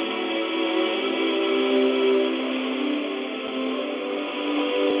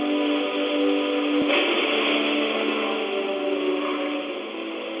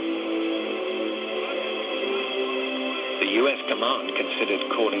 the U.S. command considered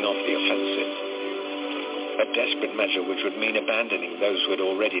calling off the offensive, a desperate measure which would mean abandoning those who had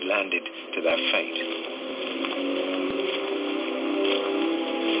already landed to their fate.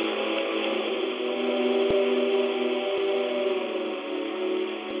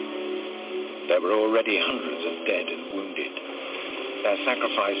 There were already hundreds of dead and wounded. Their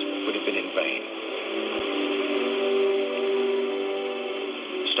sacrifice would have been in vain.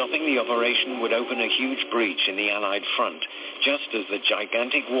 Stopping the operation would open a huge breach in the Allied front, just as the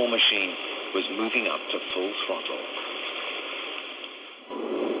gigantic war machine was moving up to full throttle.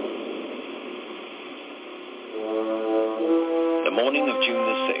 The morning of June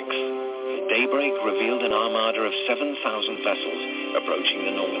the 6th, daybreak revealed an armada of 7,000 vessels approaching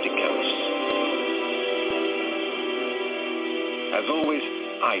the Normandy coast. As always,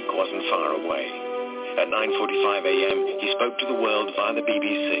 Ike wasn't far away. At 9:45 a.m., he spoke to the world via the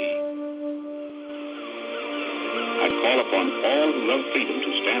BBC. I call upon all who love freedom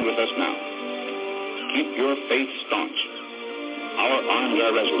to stand with us now. Keep your faith staunch. Our arms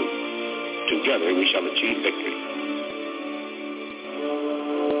are resolute. Together we shall achieve victory.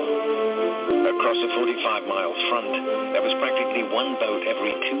 Across a 45-mile front, there was practically one boat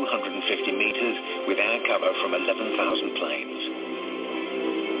every 250 meters with air cover from 11,000 planes.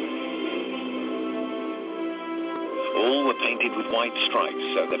 All were painted with white stripes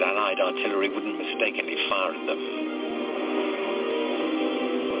so that Allied artillery wouldn't mistakenly fire at them.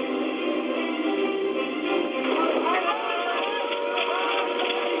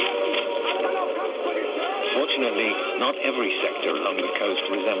 Fortunately, not every sector along the coast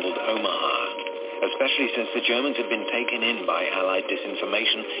resembled Omaha, especially since the Germans had been taken in by Allied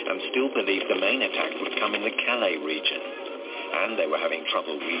disinformation and still believed the main attack would come in the Calais region, and they were having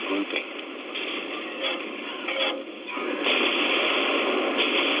trouble regrouping.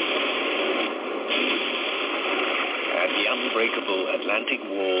 The unbreakable Atlantic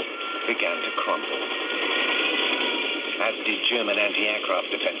Wall began to crumble, as did German anti-aircraft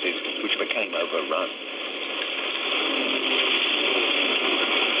defenses, which became overrun.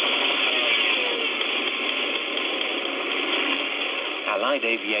 Allied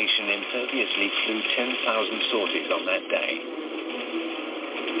aviation imperviously flew 10,000 sorties on that day.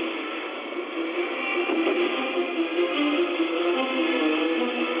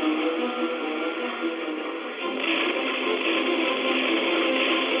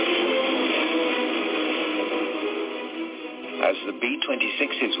 As the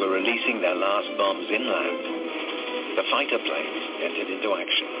B-26s were releasing their last bombs inland, the fighter planes entered into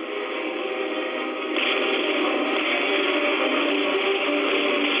action.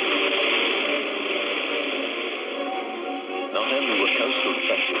 Not only were coastal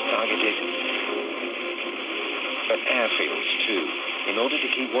defenses targeted, but airfields too, in order to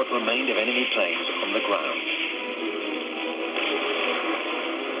keep what remained of enemy planes on the ground.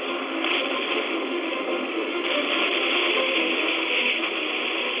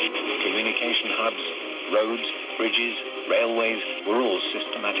 Communication hubs, roads, bridges, railways were all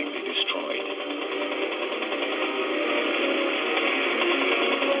systematically destroyed.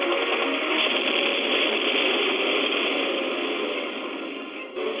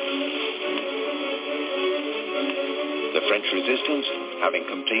 The French resistance, having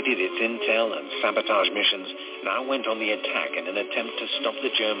completed its intel and sabotage missions, now went on the attack in an attempt to stop the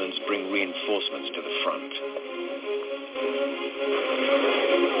Germans bring reinforcements to the front.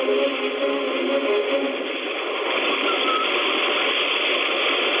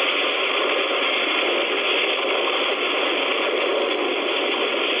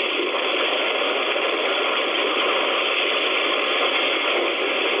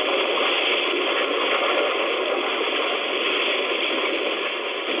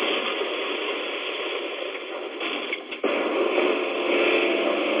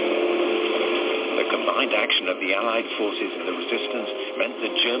 Action of the Allied forces in the resistance meant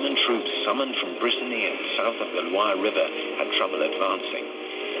that German troops summoned from Brittany and south of the Loire River had trouble advancing.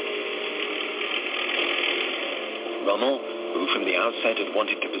 Rommel, who from the outset had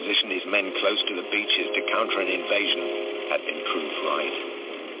wanted to position his men close to the beaches to counter an invasion, had been proved right.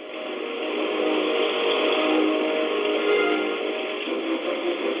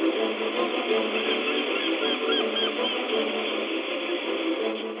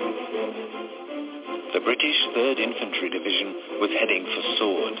 The British 3rd Infantry Division was heading for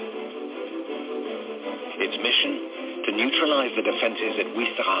Sword. Its mission, to neutralize the defenses at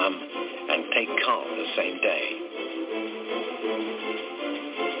Ouistreham and take Caen the same day.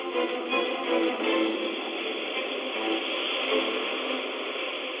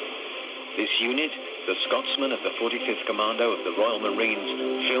 This unit, the Scotsmen of the 45th Commando of the Royal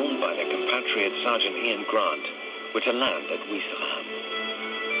Marines, filmed by their compatriot Sergeant Ian Grant, were to land at Ouistreham.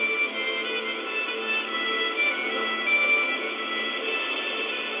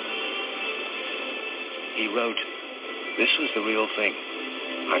 He wrote, "This was the real thing.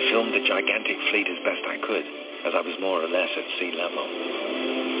 I filmed the gigantic fleet as best I could, as I was more or less at sea level.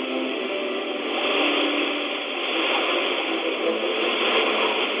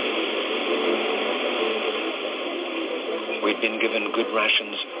 We'd been given good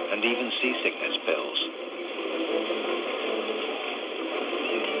rations and even seasickness pills.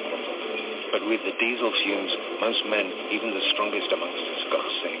 But with the diesel fumes, most men, even the strongest amongst us,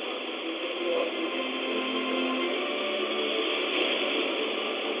 got sick.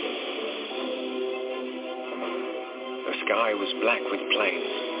 The sky was black with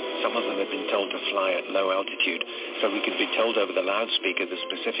planes. Some of them had been told to fly at low altitude, so we could be told over the loudspeaker the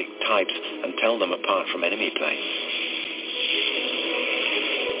specific types and tell them apart from enemy planes.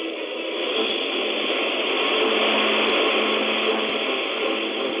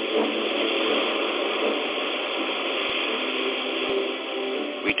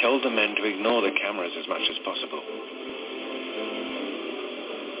 We told the men to ignore the cameras as much as possible.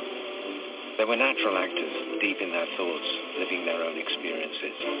 They were natural actors, deep in their thoughts, living their own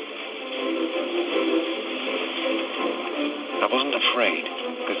experiences. I wasn't afraid,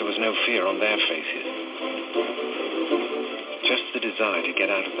 because there was no fear on their faces. Just the desire to get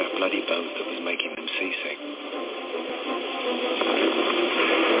out of that bloody boat that was making them seasick.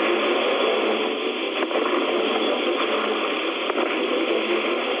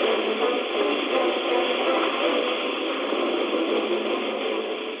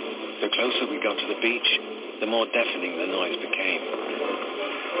 The closer we got to the beach, the more deafening the noise became.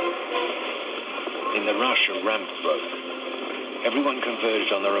 In the rush, a ramp broke. Everyone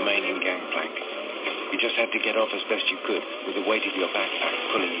converged on the remaining gangplank. You just had to get off as best you could with the weight of your backpack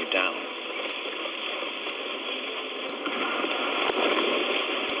pulling you down.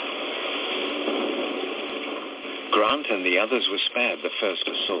 Grant and the others were spared the first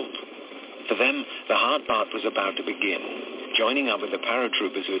assault. For them, the hard part was about to begin, joining up with the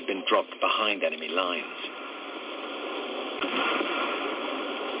paratroopers who had been dropped behind enemy lines.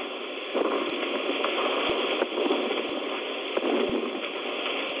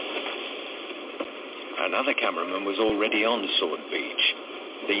 Another cameraman was already on Sword Beach.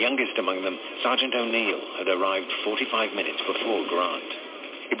 The youngest among them, Sergeant O'Neill, had arrived 45 minutes before Grant.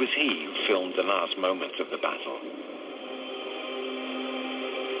 It was he who filmed the last moments of the battle.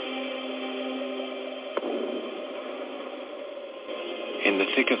 In the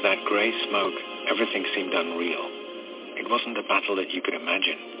thick of that grey smoke, everything seemed unreal. It wasn't a battle that you could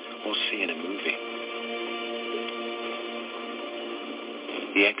imagine or see in a movie.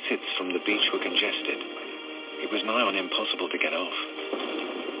 The exits from the beach were congested. It was nigh on impossible to get off.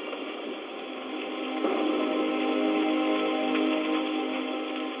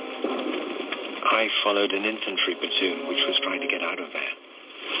 I followed an infantry platoon which was trying to get out of there.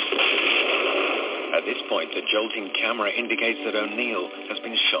 At this point, the jolting camera indicates that O'Neill has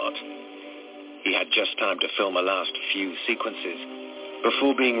been shot. He had just time to film a last few sequences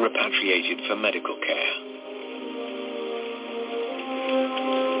before being repatriated for medical care.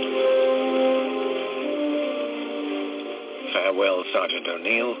 Farewell, Sergeant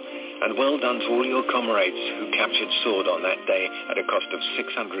O'Neill, and well done to all your comrades who captured Sword on that day at a cost of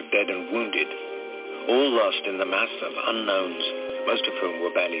 600 dead and wounded, all lost in the mass of unknowns, most of whom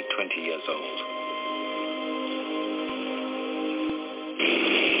were barely 20 years old.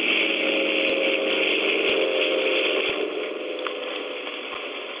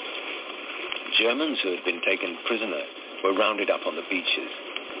 Germans who had been taken prisoner were rounded up on the beaches.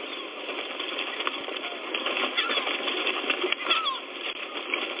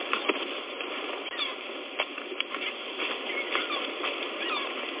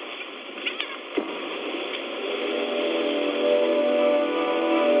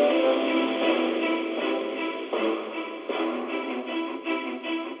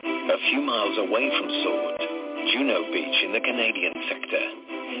 A few miles away from Sword, Juno Beach in the Canadian sector.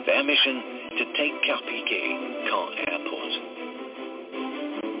 Their mission, to take Carpiquet, Caen Airport.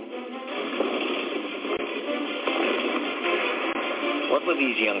 What were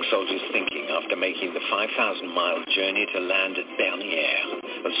these young soldiers thinking after making the 5,000-mile journey to land at Bernières,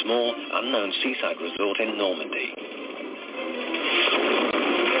 a small, unknown seaside resort in Normandy?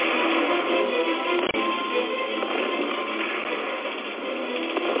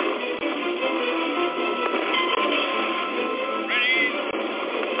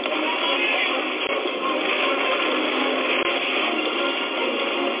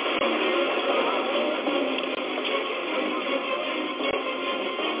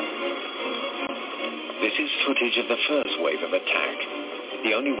 This is footage of the first wave of attack,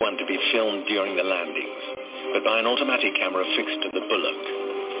 the only one to be filmed during the landings, but by an automatic camera fixed to the bulwark.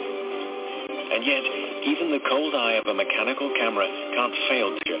 And yet, even the cold eye of a mechanical camera can't fail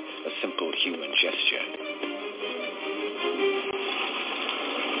to do a simple human gesture.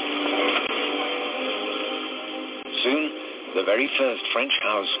 Soon, the very first French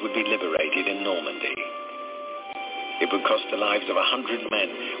house would be liberated in Normandy. It would cost the lives of 100 men,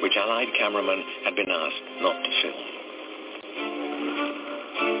 which Allied cameramen had been asked not to film.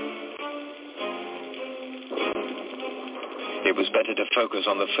 It was better to focus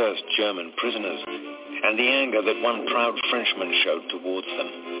on the first German prisoners and the anger that one proud Frenchman showed towards them.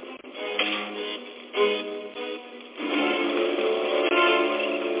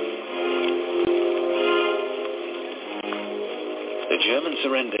 The German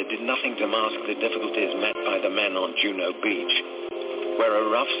surrender did nothing to mask the difficulties met by the men on Juno Beach, where a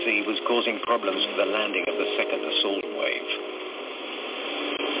rough sea was causing problems for the landing of the second assault wave.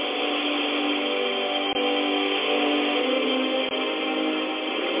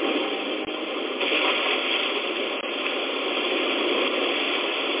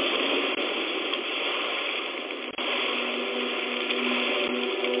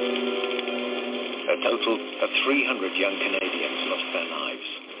 A total of 300 young Canadians lost their lives.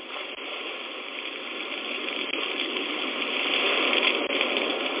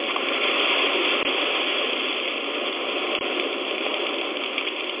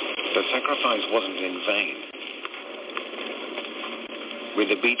 The sacrifice wasn't in vain. With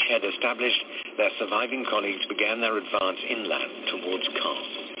the beachhead established, their surviving colleagues began their advance inland towards Caen.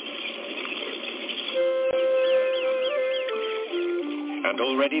 And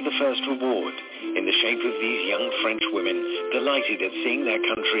already the first reward, in the shape of these young French women, delighted at seeing their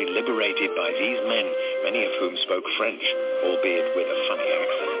country liberated by these men, many of whom spoke French, albeit with a funny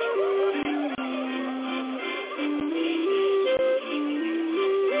accent.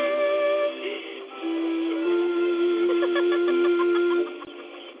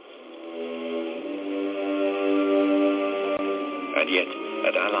 And yet,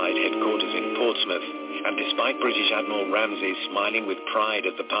 at Allied headquarters in Portsmouth, and despite British Admiral Ramsay smiling with pride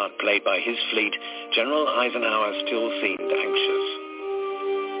at the part played by his fleet, General Eisenhower still seemed anxious.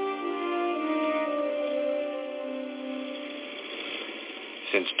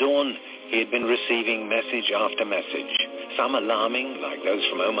 Since dawn, he had been receiving message after message, some alarming, like those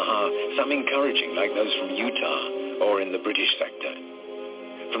from Omaha, some encouraging, like those from Utah or in the British sector.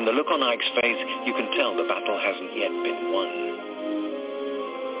 From the look on Ike's face, you can tell the battle hasn't yet been won.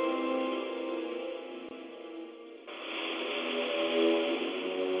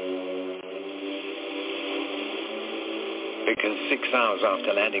 Because 6 hours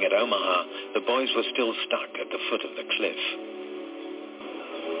after landing at Omaha, the boys were still stuck at the foot of the cliff.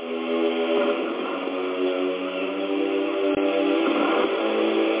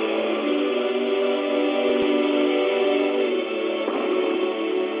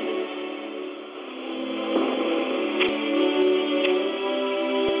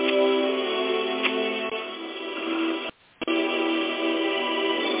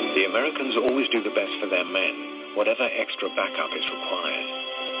 The Americans always do the best for their men, whatever extra backup is required.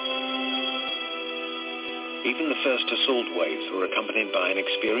 Even the first assault waves were accompanied by an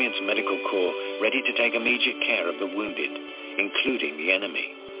experienced medical corps ready to take immediate care of the wounded, including the enemy.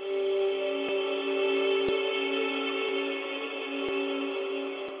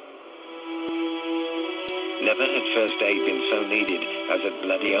 Never had first aid been so needed as at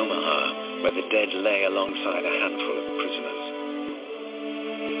bloody Omaha, where the dead lay alongside a handful of prisoners.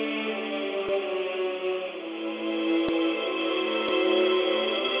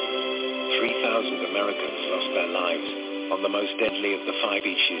 3,000 Americans lost their lives on the most deadly of the 5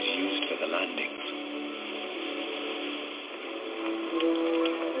 beaches used for the landings.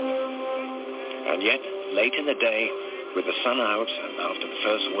 And yet, late in the day, with the sun out and after the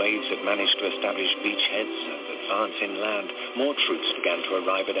first waves had managed to establish beachheads and advance inland, more troops began to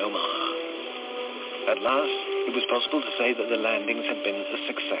arrive at Omaha. At last, it was possible to say that the landings had been a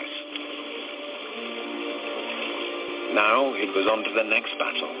success. Now it was on to the next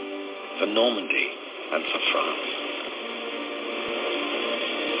battle, for Normandy and for France.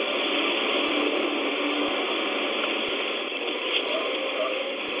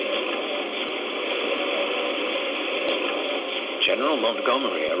 General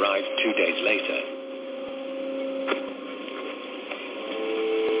Montgomery arrived 2 days later.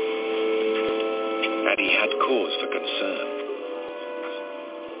 And he had cause for concern.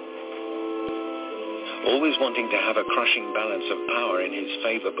 Always wanting to have a crushing balance of power in his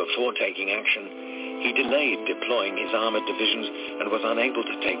favor before taking action, he delayed deploying his armored divisions and was unable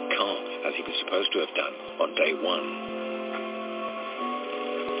to take Caen, as he was supposed to have done on day one.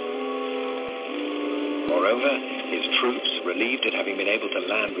 Moreover, his troops, relieved at having been able to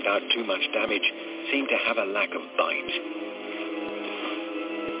land without too much damage, seemed to have a lack of bite.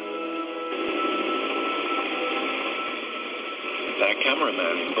 Their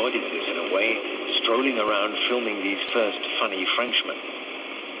cameraman embodied this in a way, strolling around filming these first funny Frenchmen,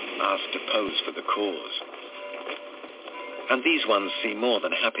 asked to pose for the cause. And these ones seem more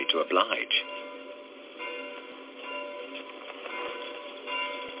than happy to oblige.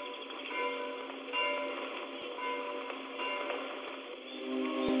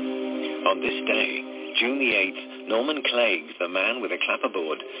 On this day, June the 8th, Norman Clegg, the man with a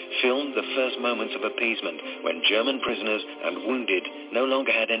clapperboard, filmed the first moments of appeasement when German prisoners and wounded no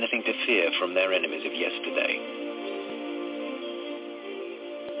longer had anything to fear from their enemies of yesterday.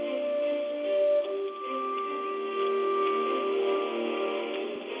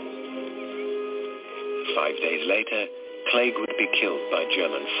 5 days later, Clegg would be killed by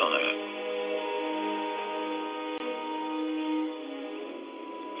German fire.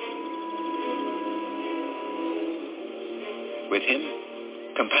 With him,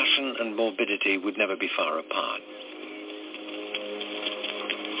 compassion and morbidity would never be far apart.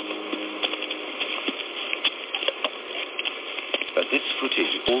 But this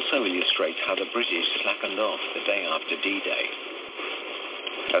footage also illustrates how the British slackened off the day after D-Day,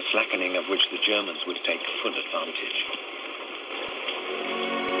 a slackening of which the Germans would take full advantage.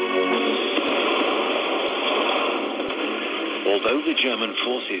 Although the German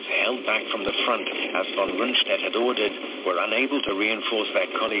forces held back from the front as von Rundstedt had ordered, were unable to reinforce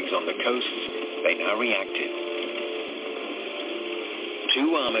their colleagues on the coasts, they now reacted.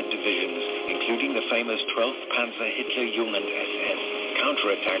 2 armored divisions, including the famous 12th Panzer Hitlerjugend SS,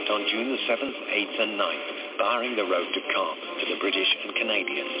 counterattacked on June the 7th, 8th and 9th, barring the road to Caen to the British and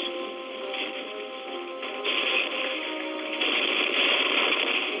Canadians.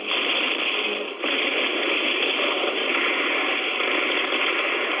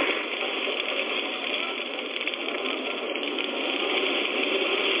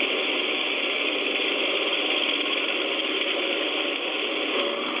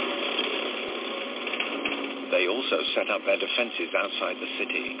 They also set up their defenses outside the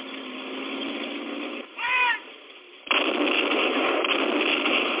city.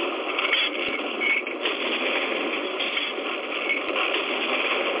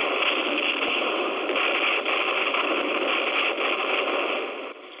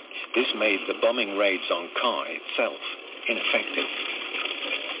 This made the bombing raids on Caen itself ineffective.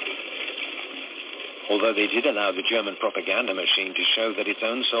 Although they did allow the German propaganda machine to show that its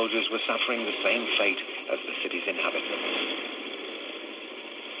own soldiers were suffering the same fate as the city's inhabitants.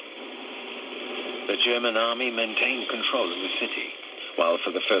 The German army maintained control of the city, while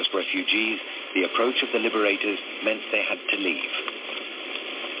for the first refugees, the approach of the liberators meant they had to leave.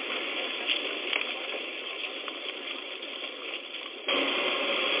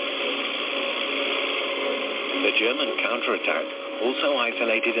 The German counterattack also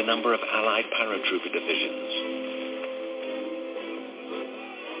isolated a number of Allied paratrooper divisions.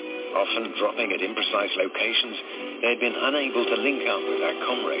 Often dropping at imprecise locations, they had been unable to link up with their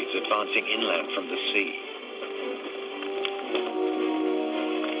comrades advancing inland from the sea.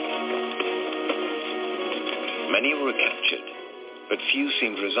 Many were captured, but few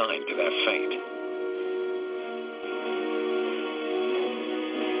seemed resigned to their fate.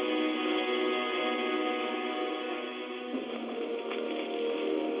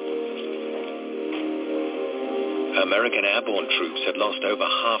 American airborne troops had lost over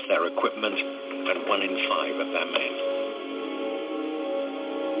half their equipment and 1 in 5 of their men.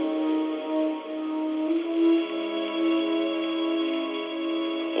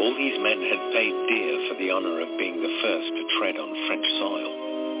 All these men had paid dear for the honor of being the first to tread on French soil.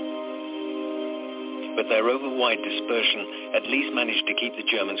 But their over-wide dispersion at least managed to keep the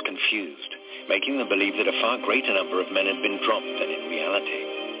Germans confused, making them believe that a far greater number of men had been dropped than in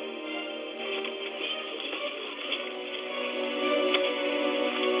reality.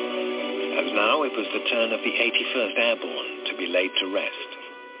 Now it was the turn of the 81st Airborne to be laid to rest,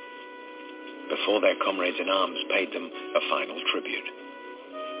 before their comrades in arms paid them a final tribute.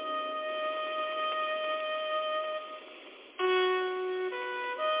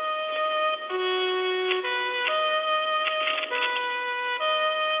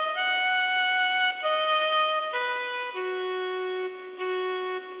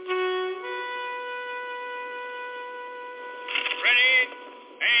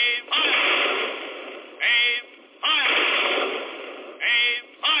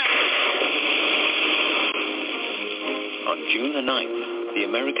 9th, the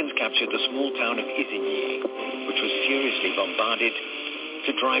Americans captured the small town of Isigny, which was furiously bombarded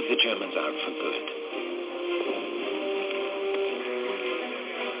to drive the Germans out for good.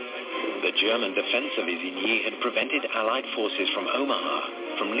 The German defense of Isigny had prevented Allied forces from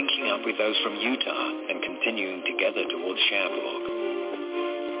Omaha from linking up with those from Utah and continuing together towards Cherbourg.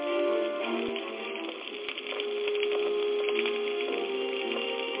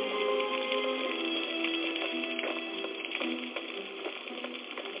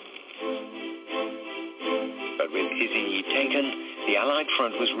 But with Isigny taken, the Allied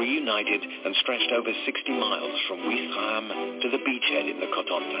front was reunited and stretched over 60 miles from Ouistreham to the beachhead in the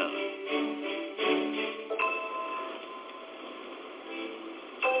Cotentin.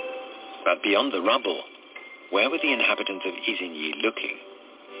 But beyond the rubble, where were the inhabitants of Isigny looking?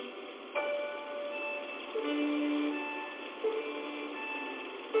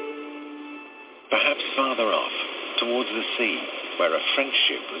 Perhaps farther off, towards the sea, where a French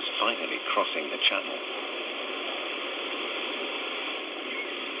ship was finally crossing the channel.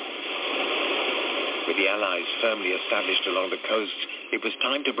 With the Allies firmly established along the coasts, it was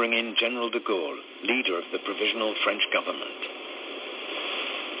time to bring in General de Gaulle, leader of the provisional French government.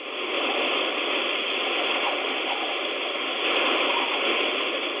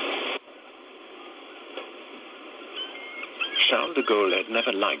 Charles de Gaulle had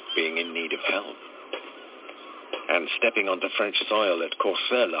never liked being in need of help. And stepping onto French soil at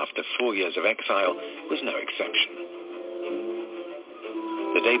Courcelles after 4 years of exile was no exception.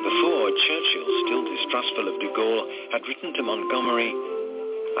 The day before, Churchill, still distrustful of de Gaulle, had written to Montgomery,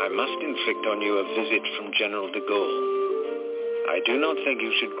 "I must inflict on you a visit from General de Gaulle. I do not think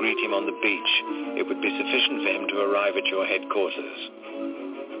you should greet him on the beach. It would be sufficient for him to arrive at your headquarters."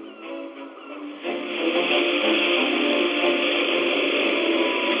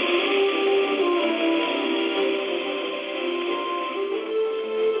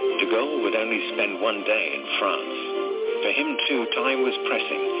 De Gaulle would only spend 1 day in France. For him, too, time was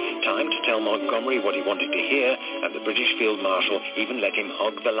pressing. Time to tell Montgomery what he wanted to hear, and the British Field Marshal even let him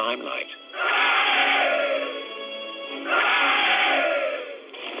hog the limelight.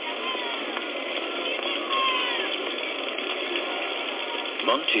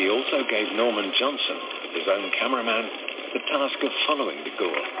 Monty also gave Norman Johnson, his own cameraman, the task of following de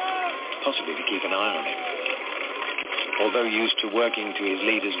Gaulle, possibly to keep an eye on him. Although used to working to his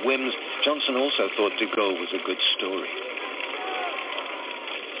leader's whims, Johnson also thought de Gaulle was a good story.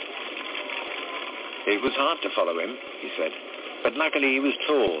 It was hard to follow him, he said, but luckily he was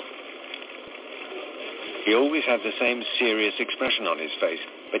tall. He always had the same serious expression on his face,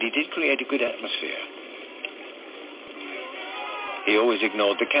 but he did create a good atmosphere. He always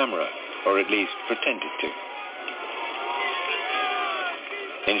ignored the camera, or at least pretended to.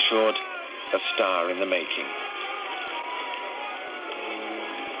 In short, a star in the making.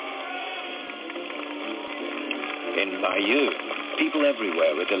 In Bayeux, people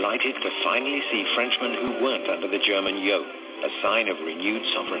everywhere were delighted to finally see Frenchmen who weren't under the German yoke, a sign of renewed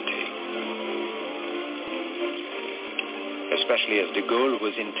sovereignty. Especially as de Gaulle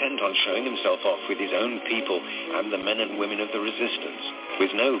was intent on showing himself off with his own people and the men and women of the resistance,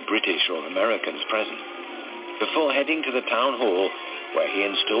 with no British or Americans present, before heading to the town hall where he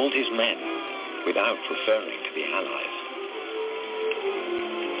installed his men without referring to the Allies.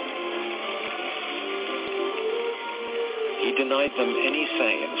 He denied them any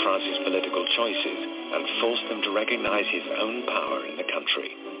say in France's political choices and forced them to recognize his own power in the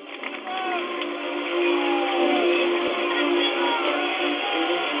country.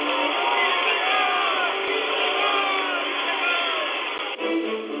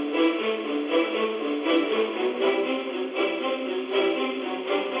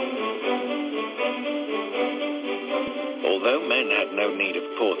 Although men had no need of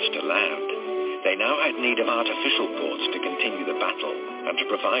ports to land, they now had need of artificial ports to continue the battle and to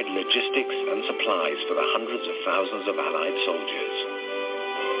provide logistics and supplies for the hundreds of thousands of Allied soldiers.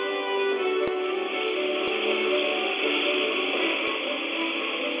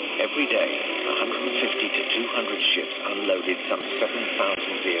 Every day, 150 to 200 ships unloaded some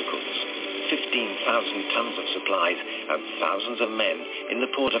 7,000 vehicles, 15,000 tons of supplies, and thousands of men in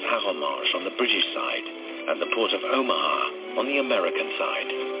the port of Arromanches on the British side and the port of Omaha on the American side.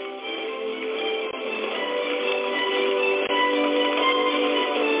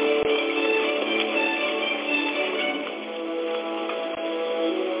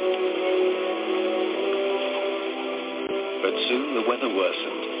 But soon the weather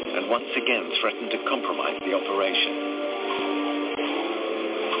worsened and once again threatened to compromise the operation.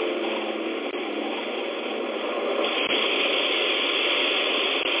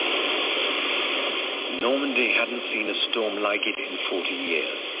 Normandy hadn't seen a storm like it in 40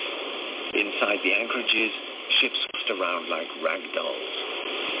 years. Inside the anchorages, ships tossed around like rag dolls.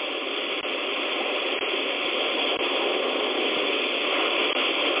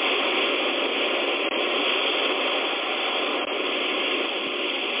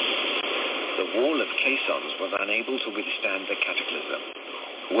 The wall of caissons was unable to withstand the cataclysm.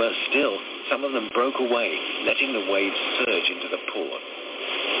 Worse still, some of them broke away, letting the waves surge into the port.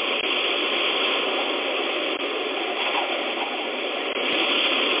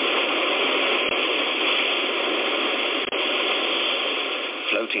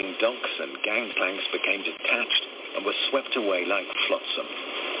 Floating docks and gangplanks became detached and were swept away like flotsam.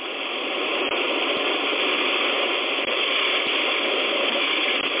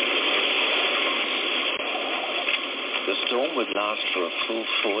 The storm would last for a full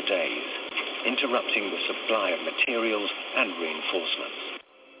 4 days, interrupting the supply of materials and reinforcements.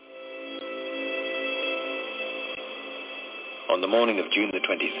 On the morning of June the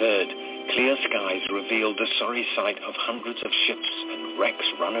 23rd, clear skies revealed the sorry sight of hundreds of ships and wrecks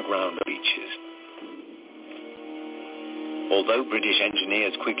run aground the beaches. Although British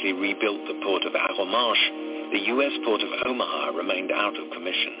engineers quickly rebuilt the port of Arromanches, the US port of Omaha remained out of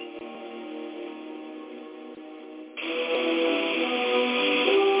commission.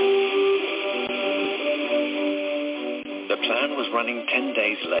 The plan was running 10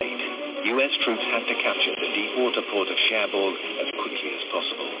 days late. US troops had to capture the deep-water port of Cherbourg as quickly as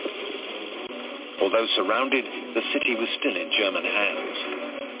possible. Although surrounded, the city was still in German hands.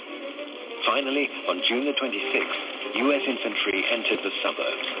 Finally, on June the 26th, US infantry entered the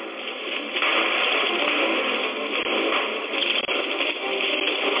suburbs.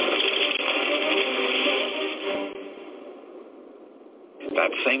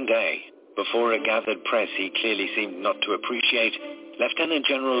 That same day, before a gathered press he clearly seemed not to appreciate, Lieutenant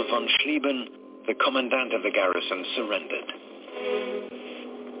General von Schlieben, the commandant of the garrison, surrendered.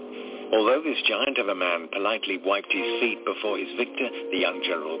 Although this giant of a man politely wiped his feet before his victor, the young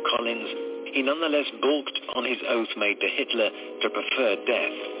General Collins, he nonetheless balked on his oath made to Hitler to prefer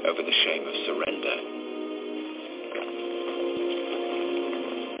death over the shame of surrender.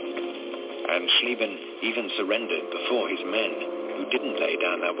 And Schlieben even surrendered before his men, who didn't lay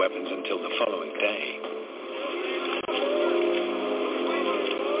down their weapons until the following day.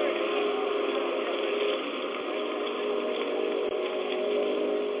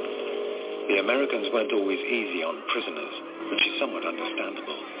 The Americans weren't always easy on prisoners, which is somewhat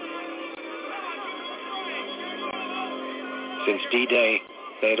understandable. Since D-Day,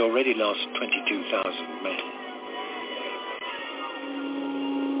 they had already lost 22,000 men.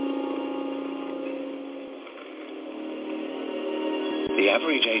 The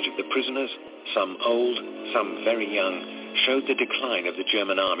average age of the prisoners, some old, some very young, showed the decline of the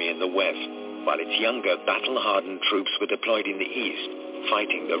German army in the west, while its younger, battle-hardened troops were deployed in the east,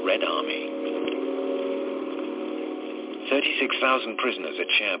 fighting the Red Army. 36,000 prisoners at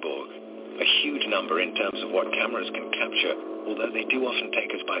Cherbourg, a huge number in terms of what cameras can capture, although they do often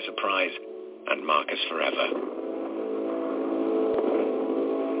take us by surprise and mark us forever.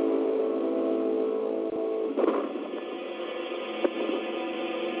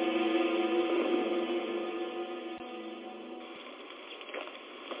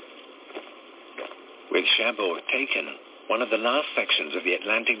 With Cherbourg taken, one of the last sections of the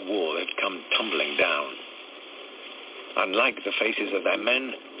Atlantic Wall had come tumbling down. Unlike the faces of their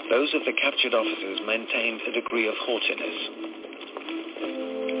men, those of the captured officers maintained a degree of haughtiness.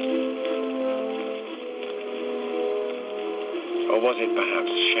 Or was it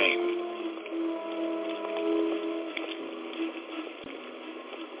perhaps shame?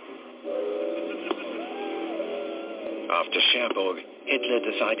 After Cherbourg, Hitler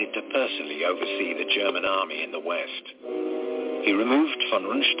decided to personally oversee the German army in the west. He removed von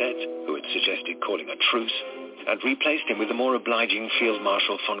Rundstedt, who had suggested calling a truce, and replaced him with the more obliging Field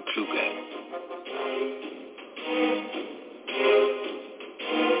Marshal von Kluge.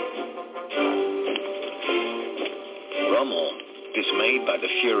 Rommel, dismayed by the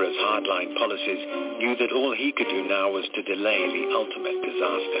Führer's hardline policies, knew that all he could do now was to delay the ultimate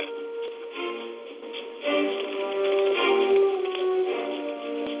disaster.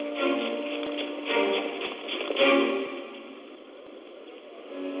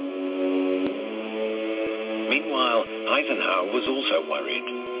 Eisenhower was also worried.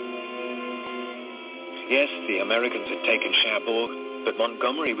 Yes, the Americans had taken Cherbourg, but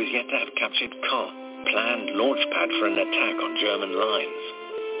Montgomery was yet to have captured Caen, planned launchpad for an attack on German lines.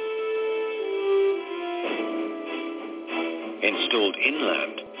 installed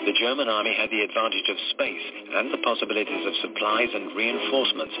inland, the German army had the advantage of space and the possibilities of supplies and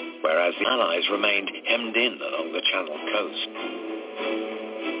reinforcements, whereas the Allies remained hemmed in along the Channel coast.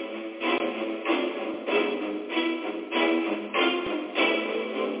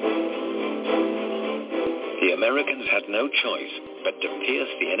 The Americans had no choice but to pierce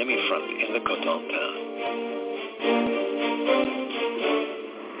the enemy front in the Cotentin.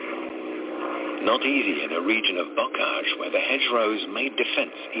 Not easy in a region of bocage where the hedgerows made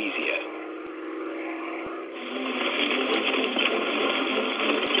defense easier.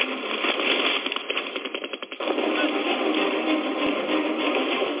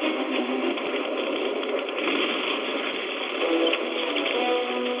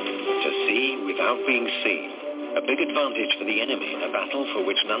 To see without being seen, a big advantage for the enemy in a battle for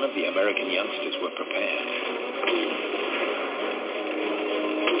which none of the American youngsters were prepared.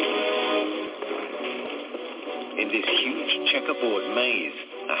 In this huge checkerboard maze,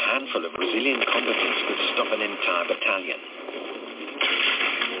 a handful of resilient combatants could stop an entire battalion.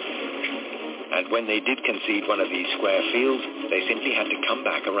 And when they did concede one of these square fields, they simply had to come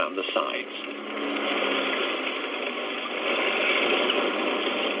back around the sides.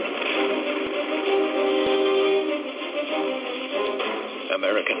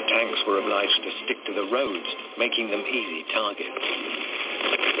 American tanks were obliged to stick to the roads, making them easy targets.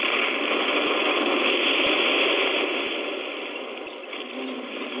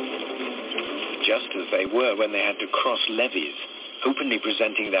 Just as they were when they had to cross levees, openly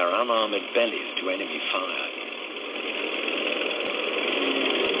presenting their unarmored bellies to enemy fire.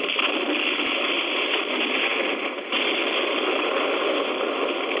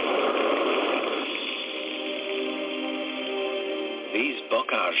 These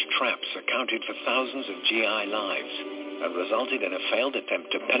bocage traps accounted for thousands of GI lives and resulted in a failed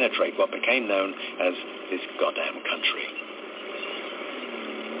attempt to penetrate what became known as this goddamn country.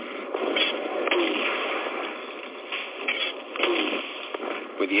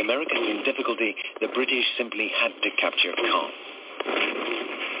 With the Americans in difficulty, the British simply had to capture Caen.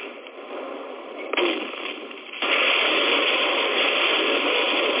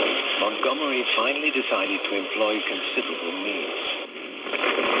 Montgomery finally decided to employ considerable means.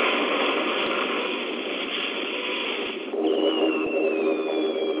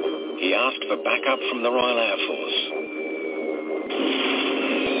 He asked for backup from the Royal Air Force.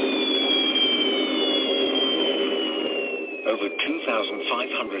 Over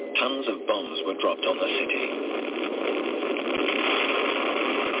 2,500 tons of bombs were dropped on the city.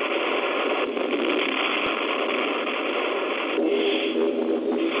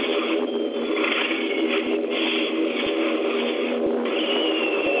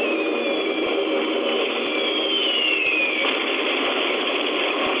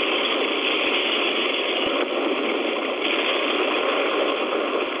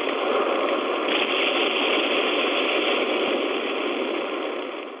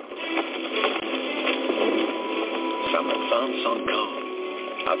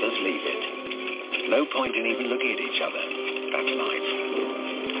 Others leave it. No point in even looking at each other. That's life.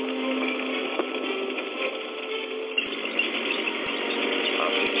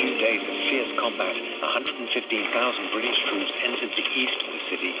 After 2 days of fierce combat, 115,000 British troops entered the east of the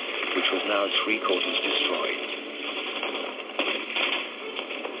city, which was now 3/4 destroyed.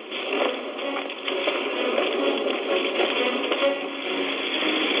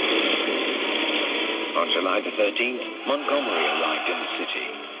 On July the 13th, Montgomery arrived in the city.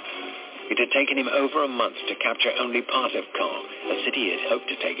 It had taken him over a month to capture only part of Caen, a city he had hoped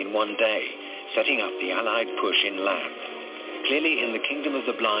to take in one day, setting up the Allied push inland. Clearly, in the kingdom of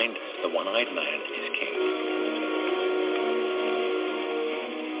the blind, the one-eyed man is king.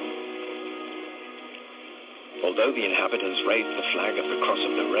 Although the inhabitants raised the flag of the Cross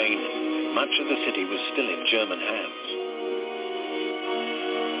of Lorraine, much of the city was still in German hands.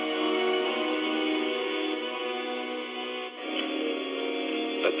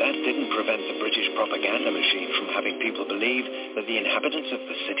 But that didn't prevent the British propaganda machine from having people believe that the inhabitants of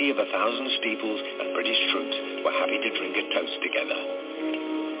the city of 1,000 steeples and British troops were happy to drink a toast together.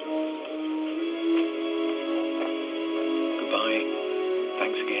 Goodbye.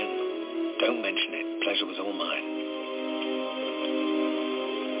 Thanks again. Don't mention it. Pleasure was all mine.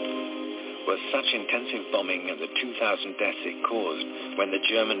 Was such intensive bombing and the 2,000 deaths it caused when the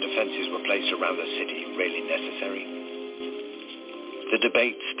German defenses were placed around the city really necessary? The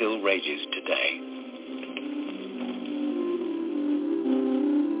debate still rages today.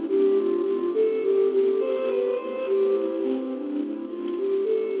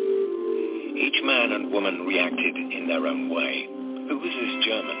 Each man and woman reacted in their own way. Who was this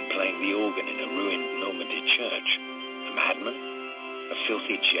German playing the organ in a ruined Normandy church? A madman? A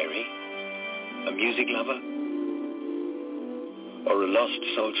filthy Jerry? A music lover? Or a lost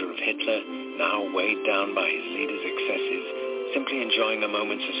soldier of Hitler, now weighed down by his leader's excesses, simply enjoying a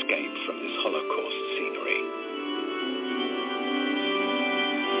moment's escape from this Holocaust scenery?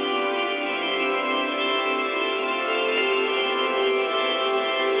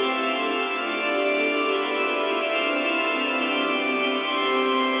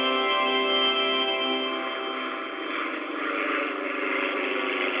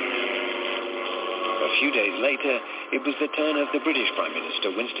 A few days later, it was the turn of the British Prime Minister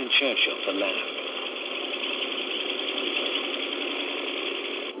Winston Churchill to land.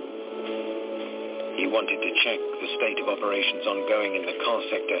 He wanted to check the state of operations ongoing in the car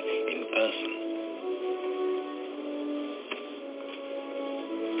sector in person.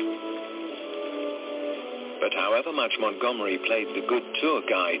 But however much Montgomery played the good tour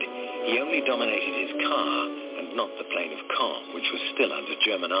guide, he only dominated his car and not the plain of calm, which was still under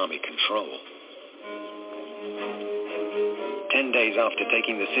German army control. 10 days after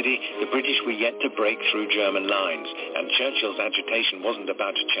taking the city, the British were yet to break through German lines, and Churchill's agitation wasn't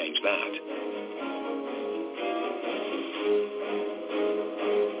about to change that.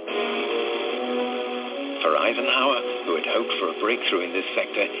 For Eisenhower, who had hoped for a breakthrough in this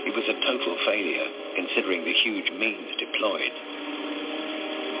sector, it was a total failure, considering the huge means deployed.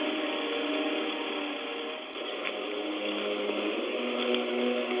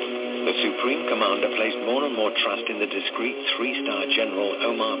 The Supreme Commander placed more and more trust in the discreet three-star General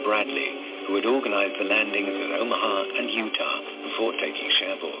Omar Bradley, who had organized the landings at Omaha and Utah before taking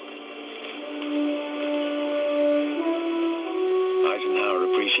Cherbourg. Eisenhower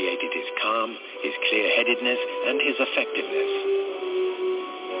appreciated his calm, his clear-headedness, and his effectiveness.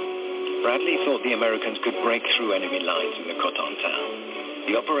 Bradley thought the Americans could break through enemy lines in the Cotontin.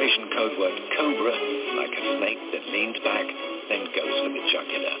 The operation code word Cobra, like a snake that leans back, then goes for the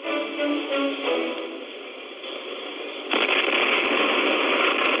jugular.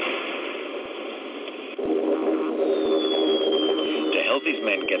 To help his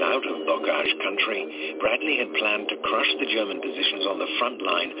men get out of Bocage country, Bradley had planned to crush the German positions on the front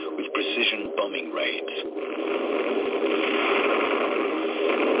line with precision bombing raids.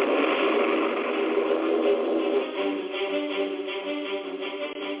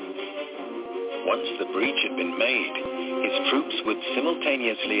 Once the breach had been made, his troops would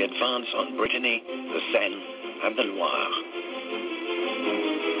simultaneously advance on Brittany, the Seine, and the Loire.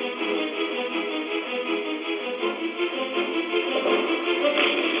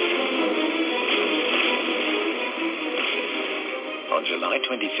 On July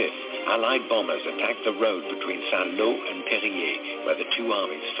 25th, Allied bombers attacked the road between Saint-Lô and Périer, where the two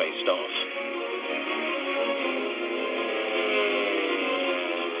armies faced off.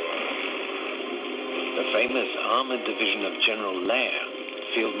 The famous armored division of General Lair,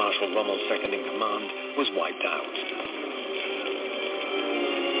 Field Marshal Rommel's second in command, was wiped out.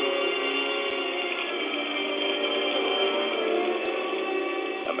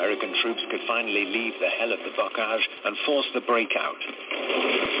 American troops could finally leave the hell of the Bocage and force the breakout.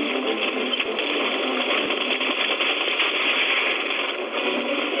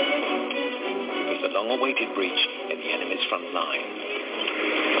 It was the long-awaited breach in the enemy's front line.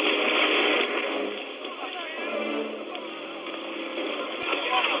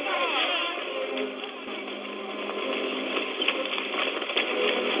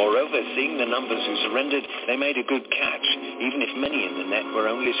 Moreover, seeing the numbers who surrendered, they made a good catch, even if many in the net were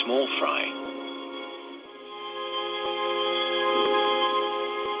only small fry.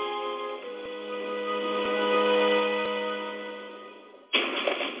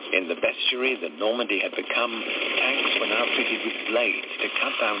 In the bestiary that Normandy had become, tanks were now fitted with blades to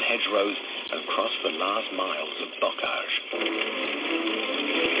cut down hedgerows and cross the last miles of Bocage.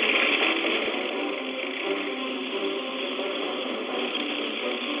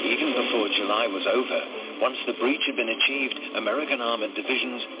 Even before July was over, once the breach had been achieved, American armored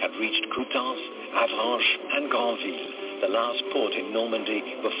divisions had reached Coutances, Avranches, and Granville, the last port in Normandy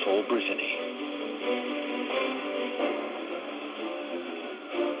before Brittany.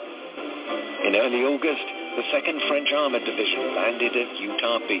 In early August, the 2nd French Armored Division landed at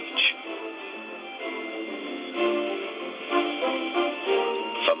Utah Beach.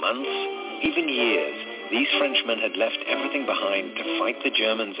 For months, even years, these Frenchmen had left everything behind to fight the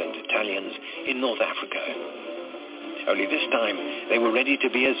Germans and Italians in North Africa. Only this time, they were ready to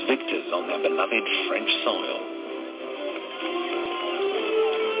be as victors on their beloved French soil.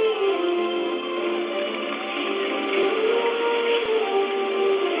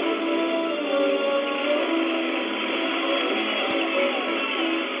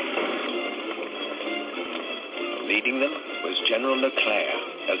 Leading them was General Leclerc,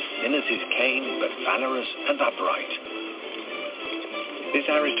 as thin as his cane, but valorous and upright. This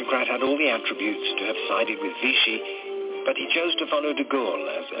aristocrat had all the attributes to have sided with Vichy, but he chose to follow de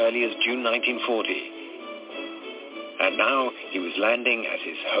Gaulle as early as June 1940. And now he was landing as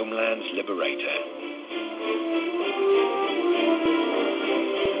his homeland's liberator.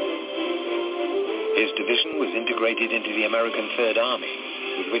 His division was integrated into the American Third Army,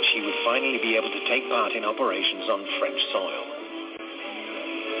 with which he would finally be able to take part in operations on French soil.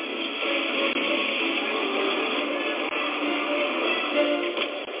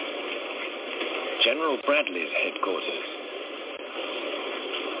 General Bradley's headquarters.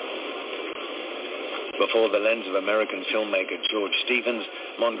 Before the lens of American filmmaker George Stevens,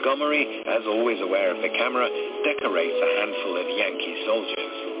 Montgomery, as always aware of the camera, decorates a handful of Yankee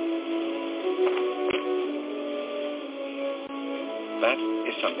soldiers. That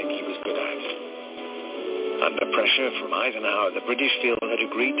is something he was good at. Under pressure from Eisenhower, the British field had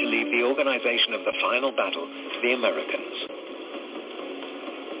agreed to leave the organization of the final battle to the Americans.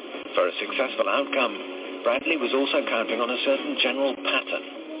 For a successful outcome, Bradley was also counting on a certain General Patton.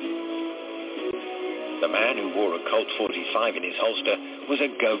 The man who wore a Colt 45 in his holster was a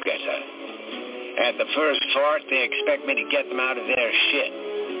go-getter. At the first fart, they expect me to get them out of their shit,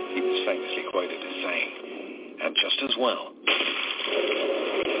 he was famously quoted as saying. And just as well.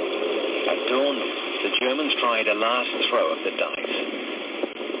 At dawn, the Germans tried a last throw of the dice.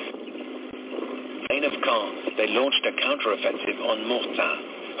 Plain of Caen, they launched a counteroffensive on Mortain,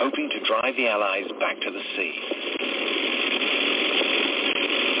 hoping to drive the Allies back to the sea.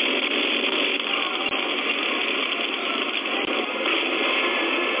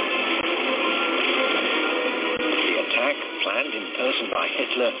 The attack, planned in person by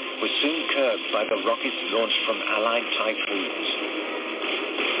Hitler, was soon curbed by the rockets launched from Allied Typhoons.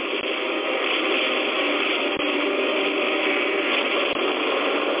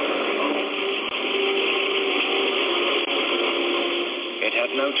 It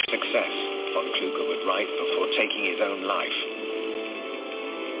had no success, von Kluge would write before taking his own life.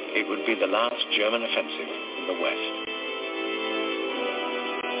 It would be the last German offensive in the West.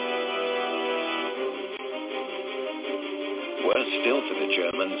 Worse still for the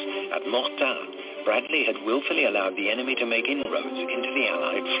Germans, at Mortain, Bradley had willfully allowed the enemy to make inroads into the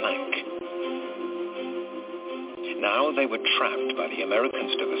Allied flank. Now they were trapped by the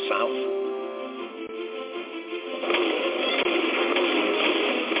Americans to the south,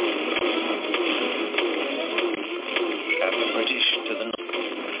 and the British to the north.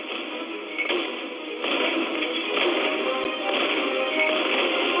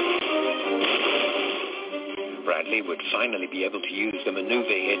 Bradley would finally be able to use the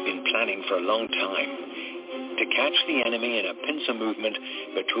maneuver he had been planning for a long time, to catch the enemy in a pincer movement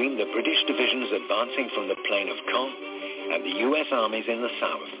between the British divisions advancing from the plain of Caen and the U.S. armies in the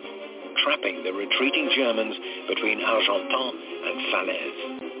south, trapping the retreating Germans between Argentan and Falaise.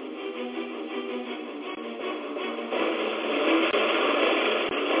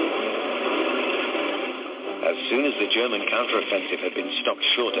 As soon as the German counteroffensive had been stopped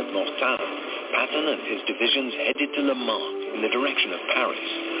short at Mortain, Patton and his divisions headed to Le Mans in the direction of Paris.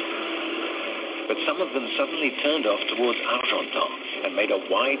 But some of them suddenly turned off towards Argentan and made a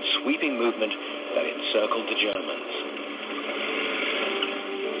wide, sweeping movement that encircled the Germans.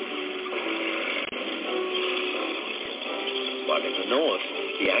 While in the north,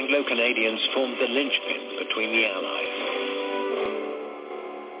 the Anglo-Canadians formed the linchpin between the Allies.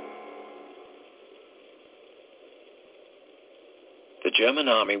 The German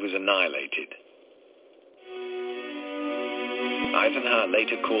army was annihilated. Eisenhower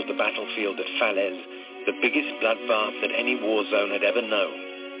later called the battlefield of Falaise the biggest bloodbath that any war zone had ever known.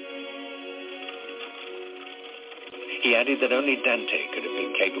 He added that only Dante could have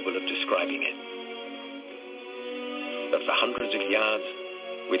been capable of describing it. But for hundreds of yards,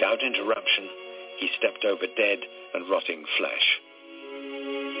 without interruption, he stepped over dead and rotting flesh.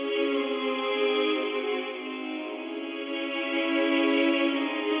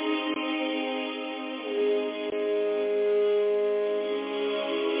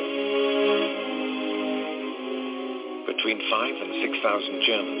 Between 5,000 and 6,000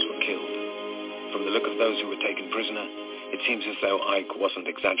 Germans were killed. From the look of those who were taken prisoner, it seems as though Ike wasn't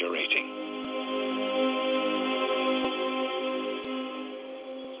exaggerating.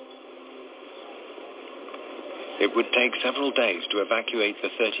 It would take several days to evacuate the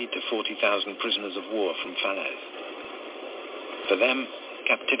 30,000 to 40,000 prisoners of war from Falaise. For them,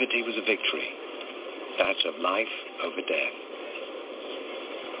 captivity was a victory, that of life over death.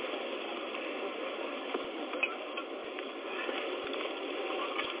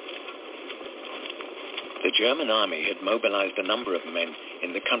 The German army had mobilized a number of men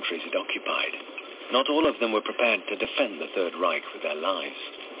in the countries it occupied. Not all of them were prepared to defend the Third Reich with their lives.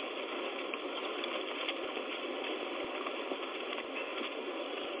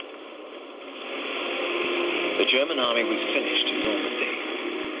 The German army was finished in Normandy.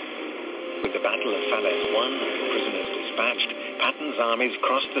 With the Battle of Falaise won and the prisoners dispatched, Patton's armies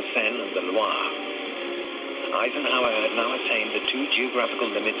crossed the Seine and the Loire. Eisenhower had now attained the 2 geographical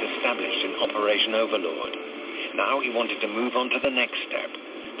limits established in Operation Overlord. Now he wanted to move on to the next step,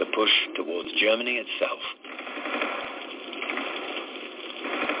 the push towards Germany itself.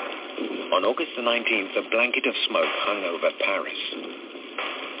 On August the 19th, a blanket of smoke hung over Paris.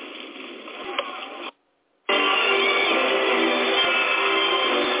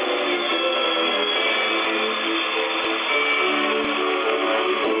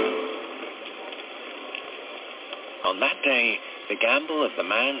 On that day, the gamble of the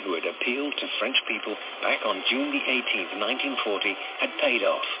man who had appealed to French people back on June the 18th, 1940, had paid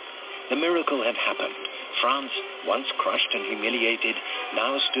off. The miracle had happened. France, once crushed and humiliated,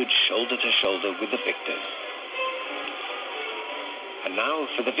 now stood shoulder to shoulder with the victors. And now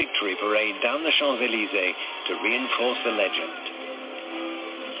for the victory parade down the Champs-Élysées to reinforce the legend.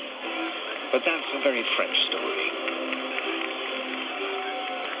 But that's a very French story.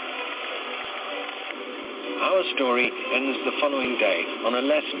 Our story ends the following day on a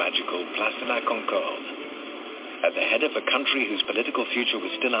less magical Place de la Concorde. At the head of a country whose political future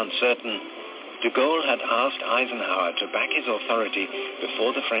was still uncertain, de Gaulle had asked Eisenhower to back his authority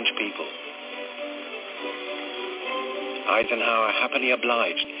before the French people. Eisenhower happily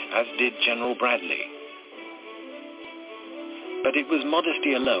obliged, as did General Bradley. But it was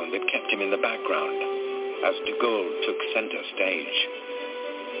modesty alone that kept him in the background, as de Gaulle took center stage.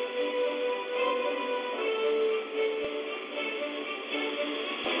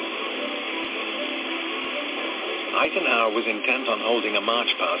 Eisenhower was intent on holding a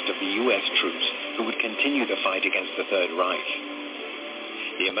march past of the U.S. troops who would continue the fight against the Third Reich.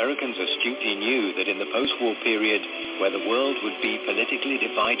 The Americans astutely knew that in the post-war period, where the world would be politically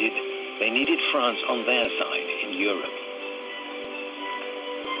divided, they needed France on their side in Europe.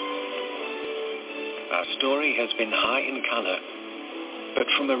 Our story has been high in color, but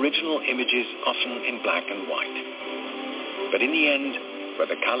from original images often in black and white. But in the end,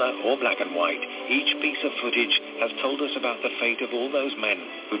 whether color or black and white, each piece of footage has told us about the fate of all those men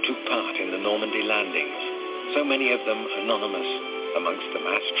who took part in the Normandy landings, so many of them anonymous amongst the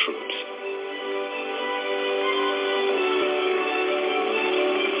massed troops.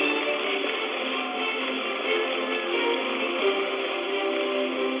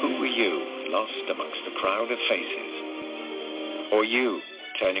 Who were you, lost amongst the crowd of faces? Or you,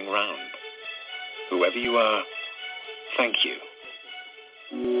 turning round? Whoever you are, thank you.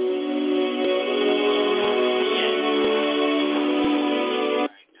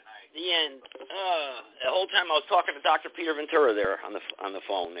 The whole time I was talking to Dr. Peter Ventura there on the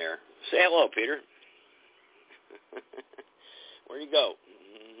phone there. Say hello, Peter. Where'd he go?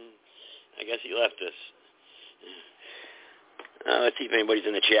 I guess he left us. Let's see if anybody's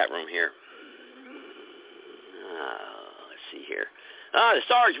in the chat room here. Let's see here. The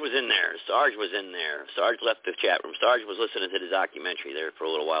Sarge was in there. Sarge left the chat room. Sarge was listening to the documentary there for a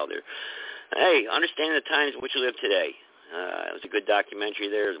little while there. Hey, understanding the times in which we live today. It was a good documentary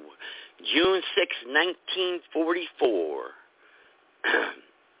there. June 6, 1944.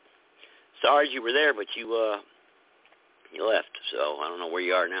 Sarge, you were there, but you left. So I don't know where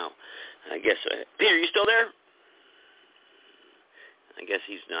you are now. I guess Peter, you still there? I guess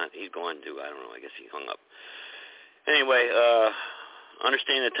he's not. He's gone to. I don't know. I guess he hung up. Anyway,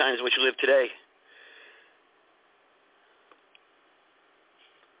 understanding the times in which we live today.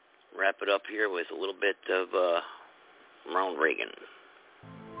 Wrap it up here with a little bit of Ronald Reagan.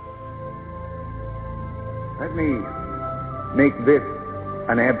 Let me make this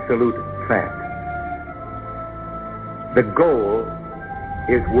an absolute fact. The goal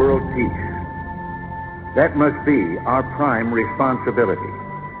is world peace. That must be our prime responsibility.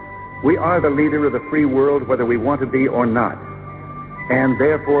 We are the leader of the free world whether we want to be or not. And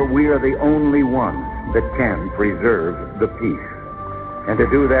therefore we are the only ones that can preserve the peace. And to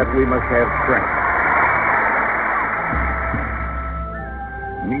do that we must have strength.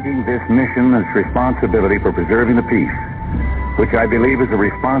 Meeting this mission is responsibility for preserving the peace, which I believe is a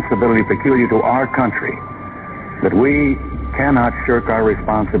responsibility peculiar to our country, that we cannot shirk our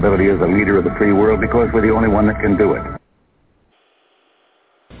responsibility as a leader of the free world because we're the only one that can do it.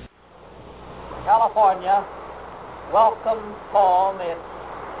 California welcomes home its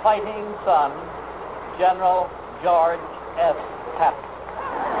fighting son, General George S. Patton.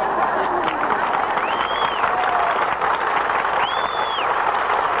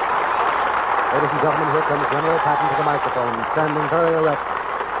 Ladies and gentlemen, here comes General Patton to the microphone, standing very erect.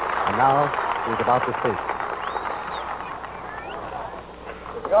 And now he's about to speak.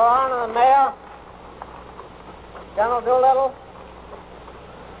 Your Honor, the Mayor, General Doolittle,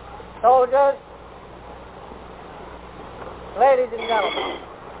 soldiers, ladies and gentlemen,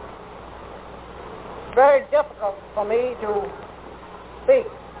 it's very difficult for me to speak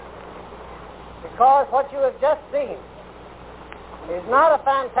because what you have just seen is not a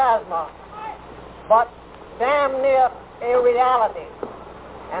phantasma, but damn near a reality.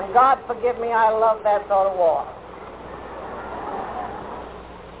 And God forgive me, I love that sort of war.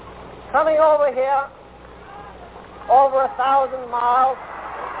 Coming over here, over 1,000 miles,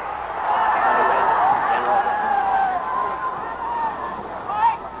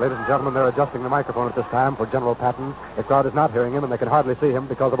 Ladies and gentlemen, they're adjusting the microphone at this time for General Patton. The crowd is not hearing him, and they can hardly see him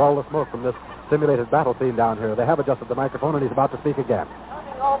because of all the smoke from this simulated battle scene down here. They have adjusted the microphone, and he's about to speak again.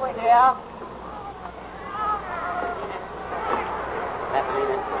 coming over here,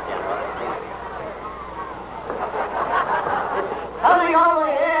 coming over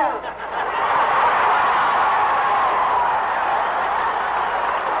here,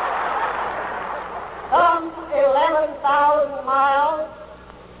 some 11,000 miles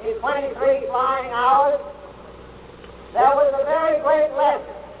in 23 flying hours, there was a very great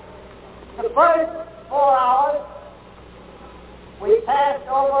lesson. The first 4 hours, we passed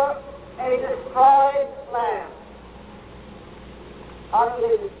over a destroyed land.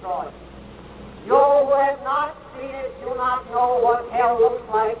 Utterly destroyed. You who have not seen it do not know what hell looks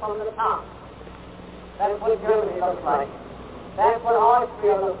like from the top. That's what Germany looks like. That's what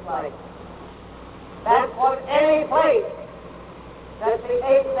Austria looks like. That's what any place that the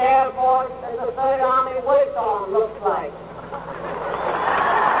 8th Air Force and the 3rd Army worked on looks like.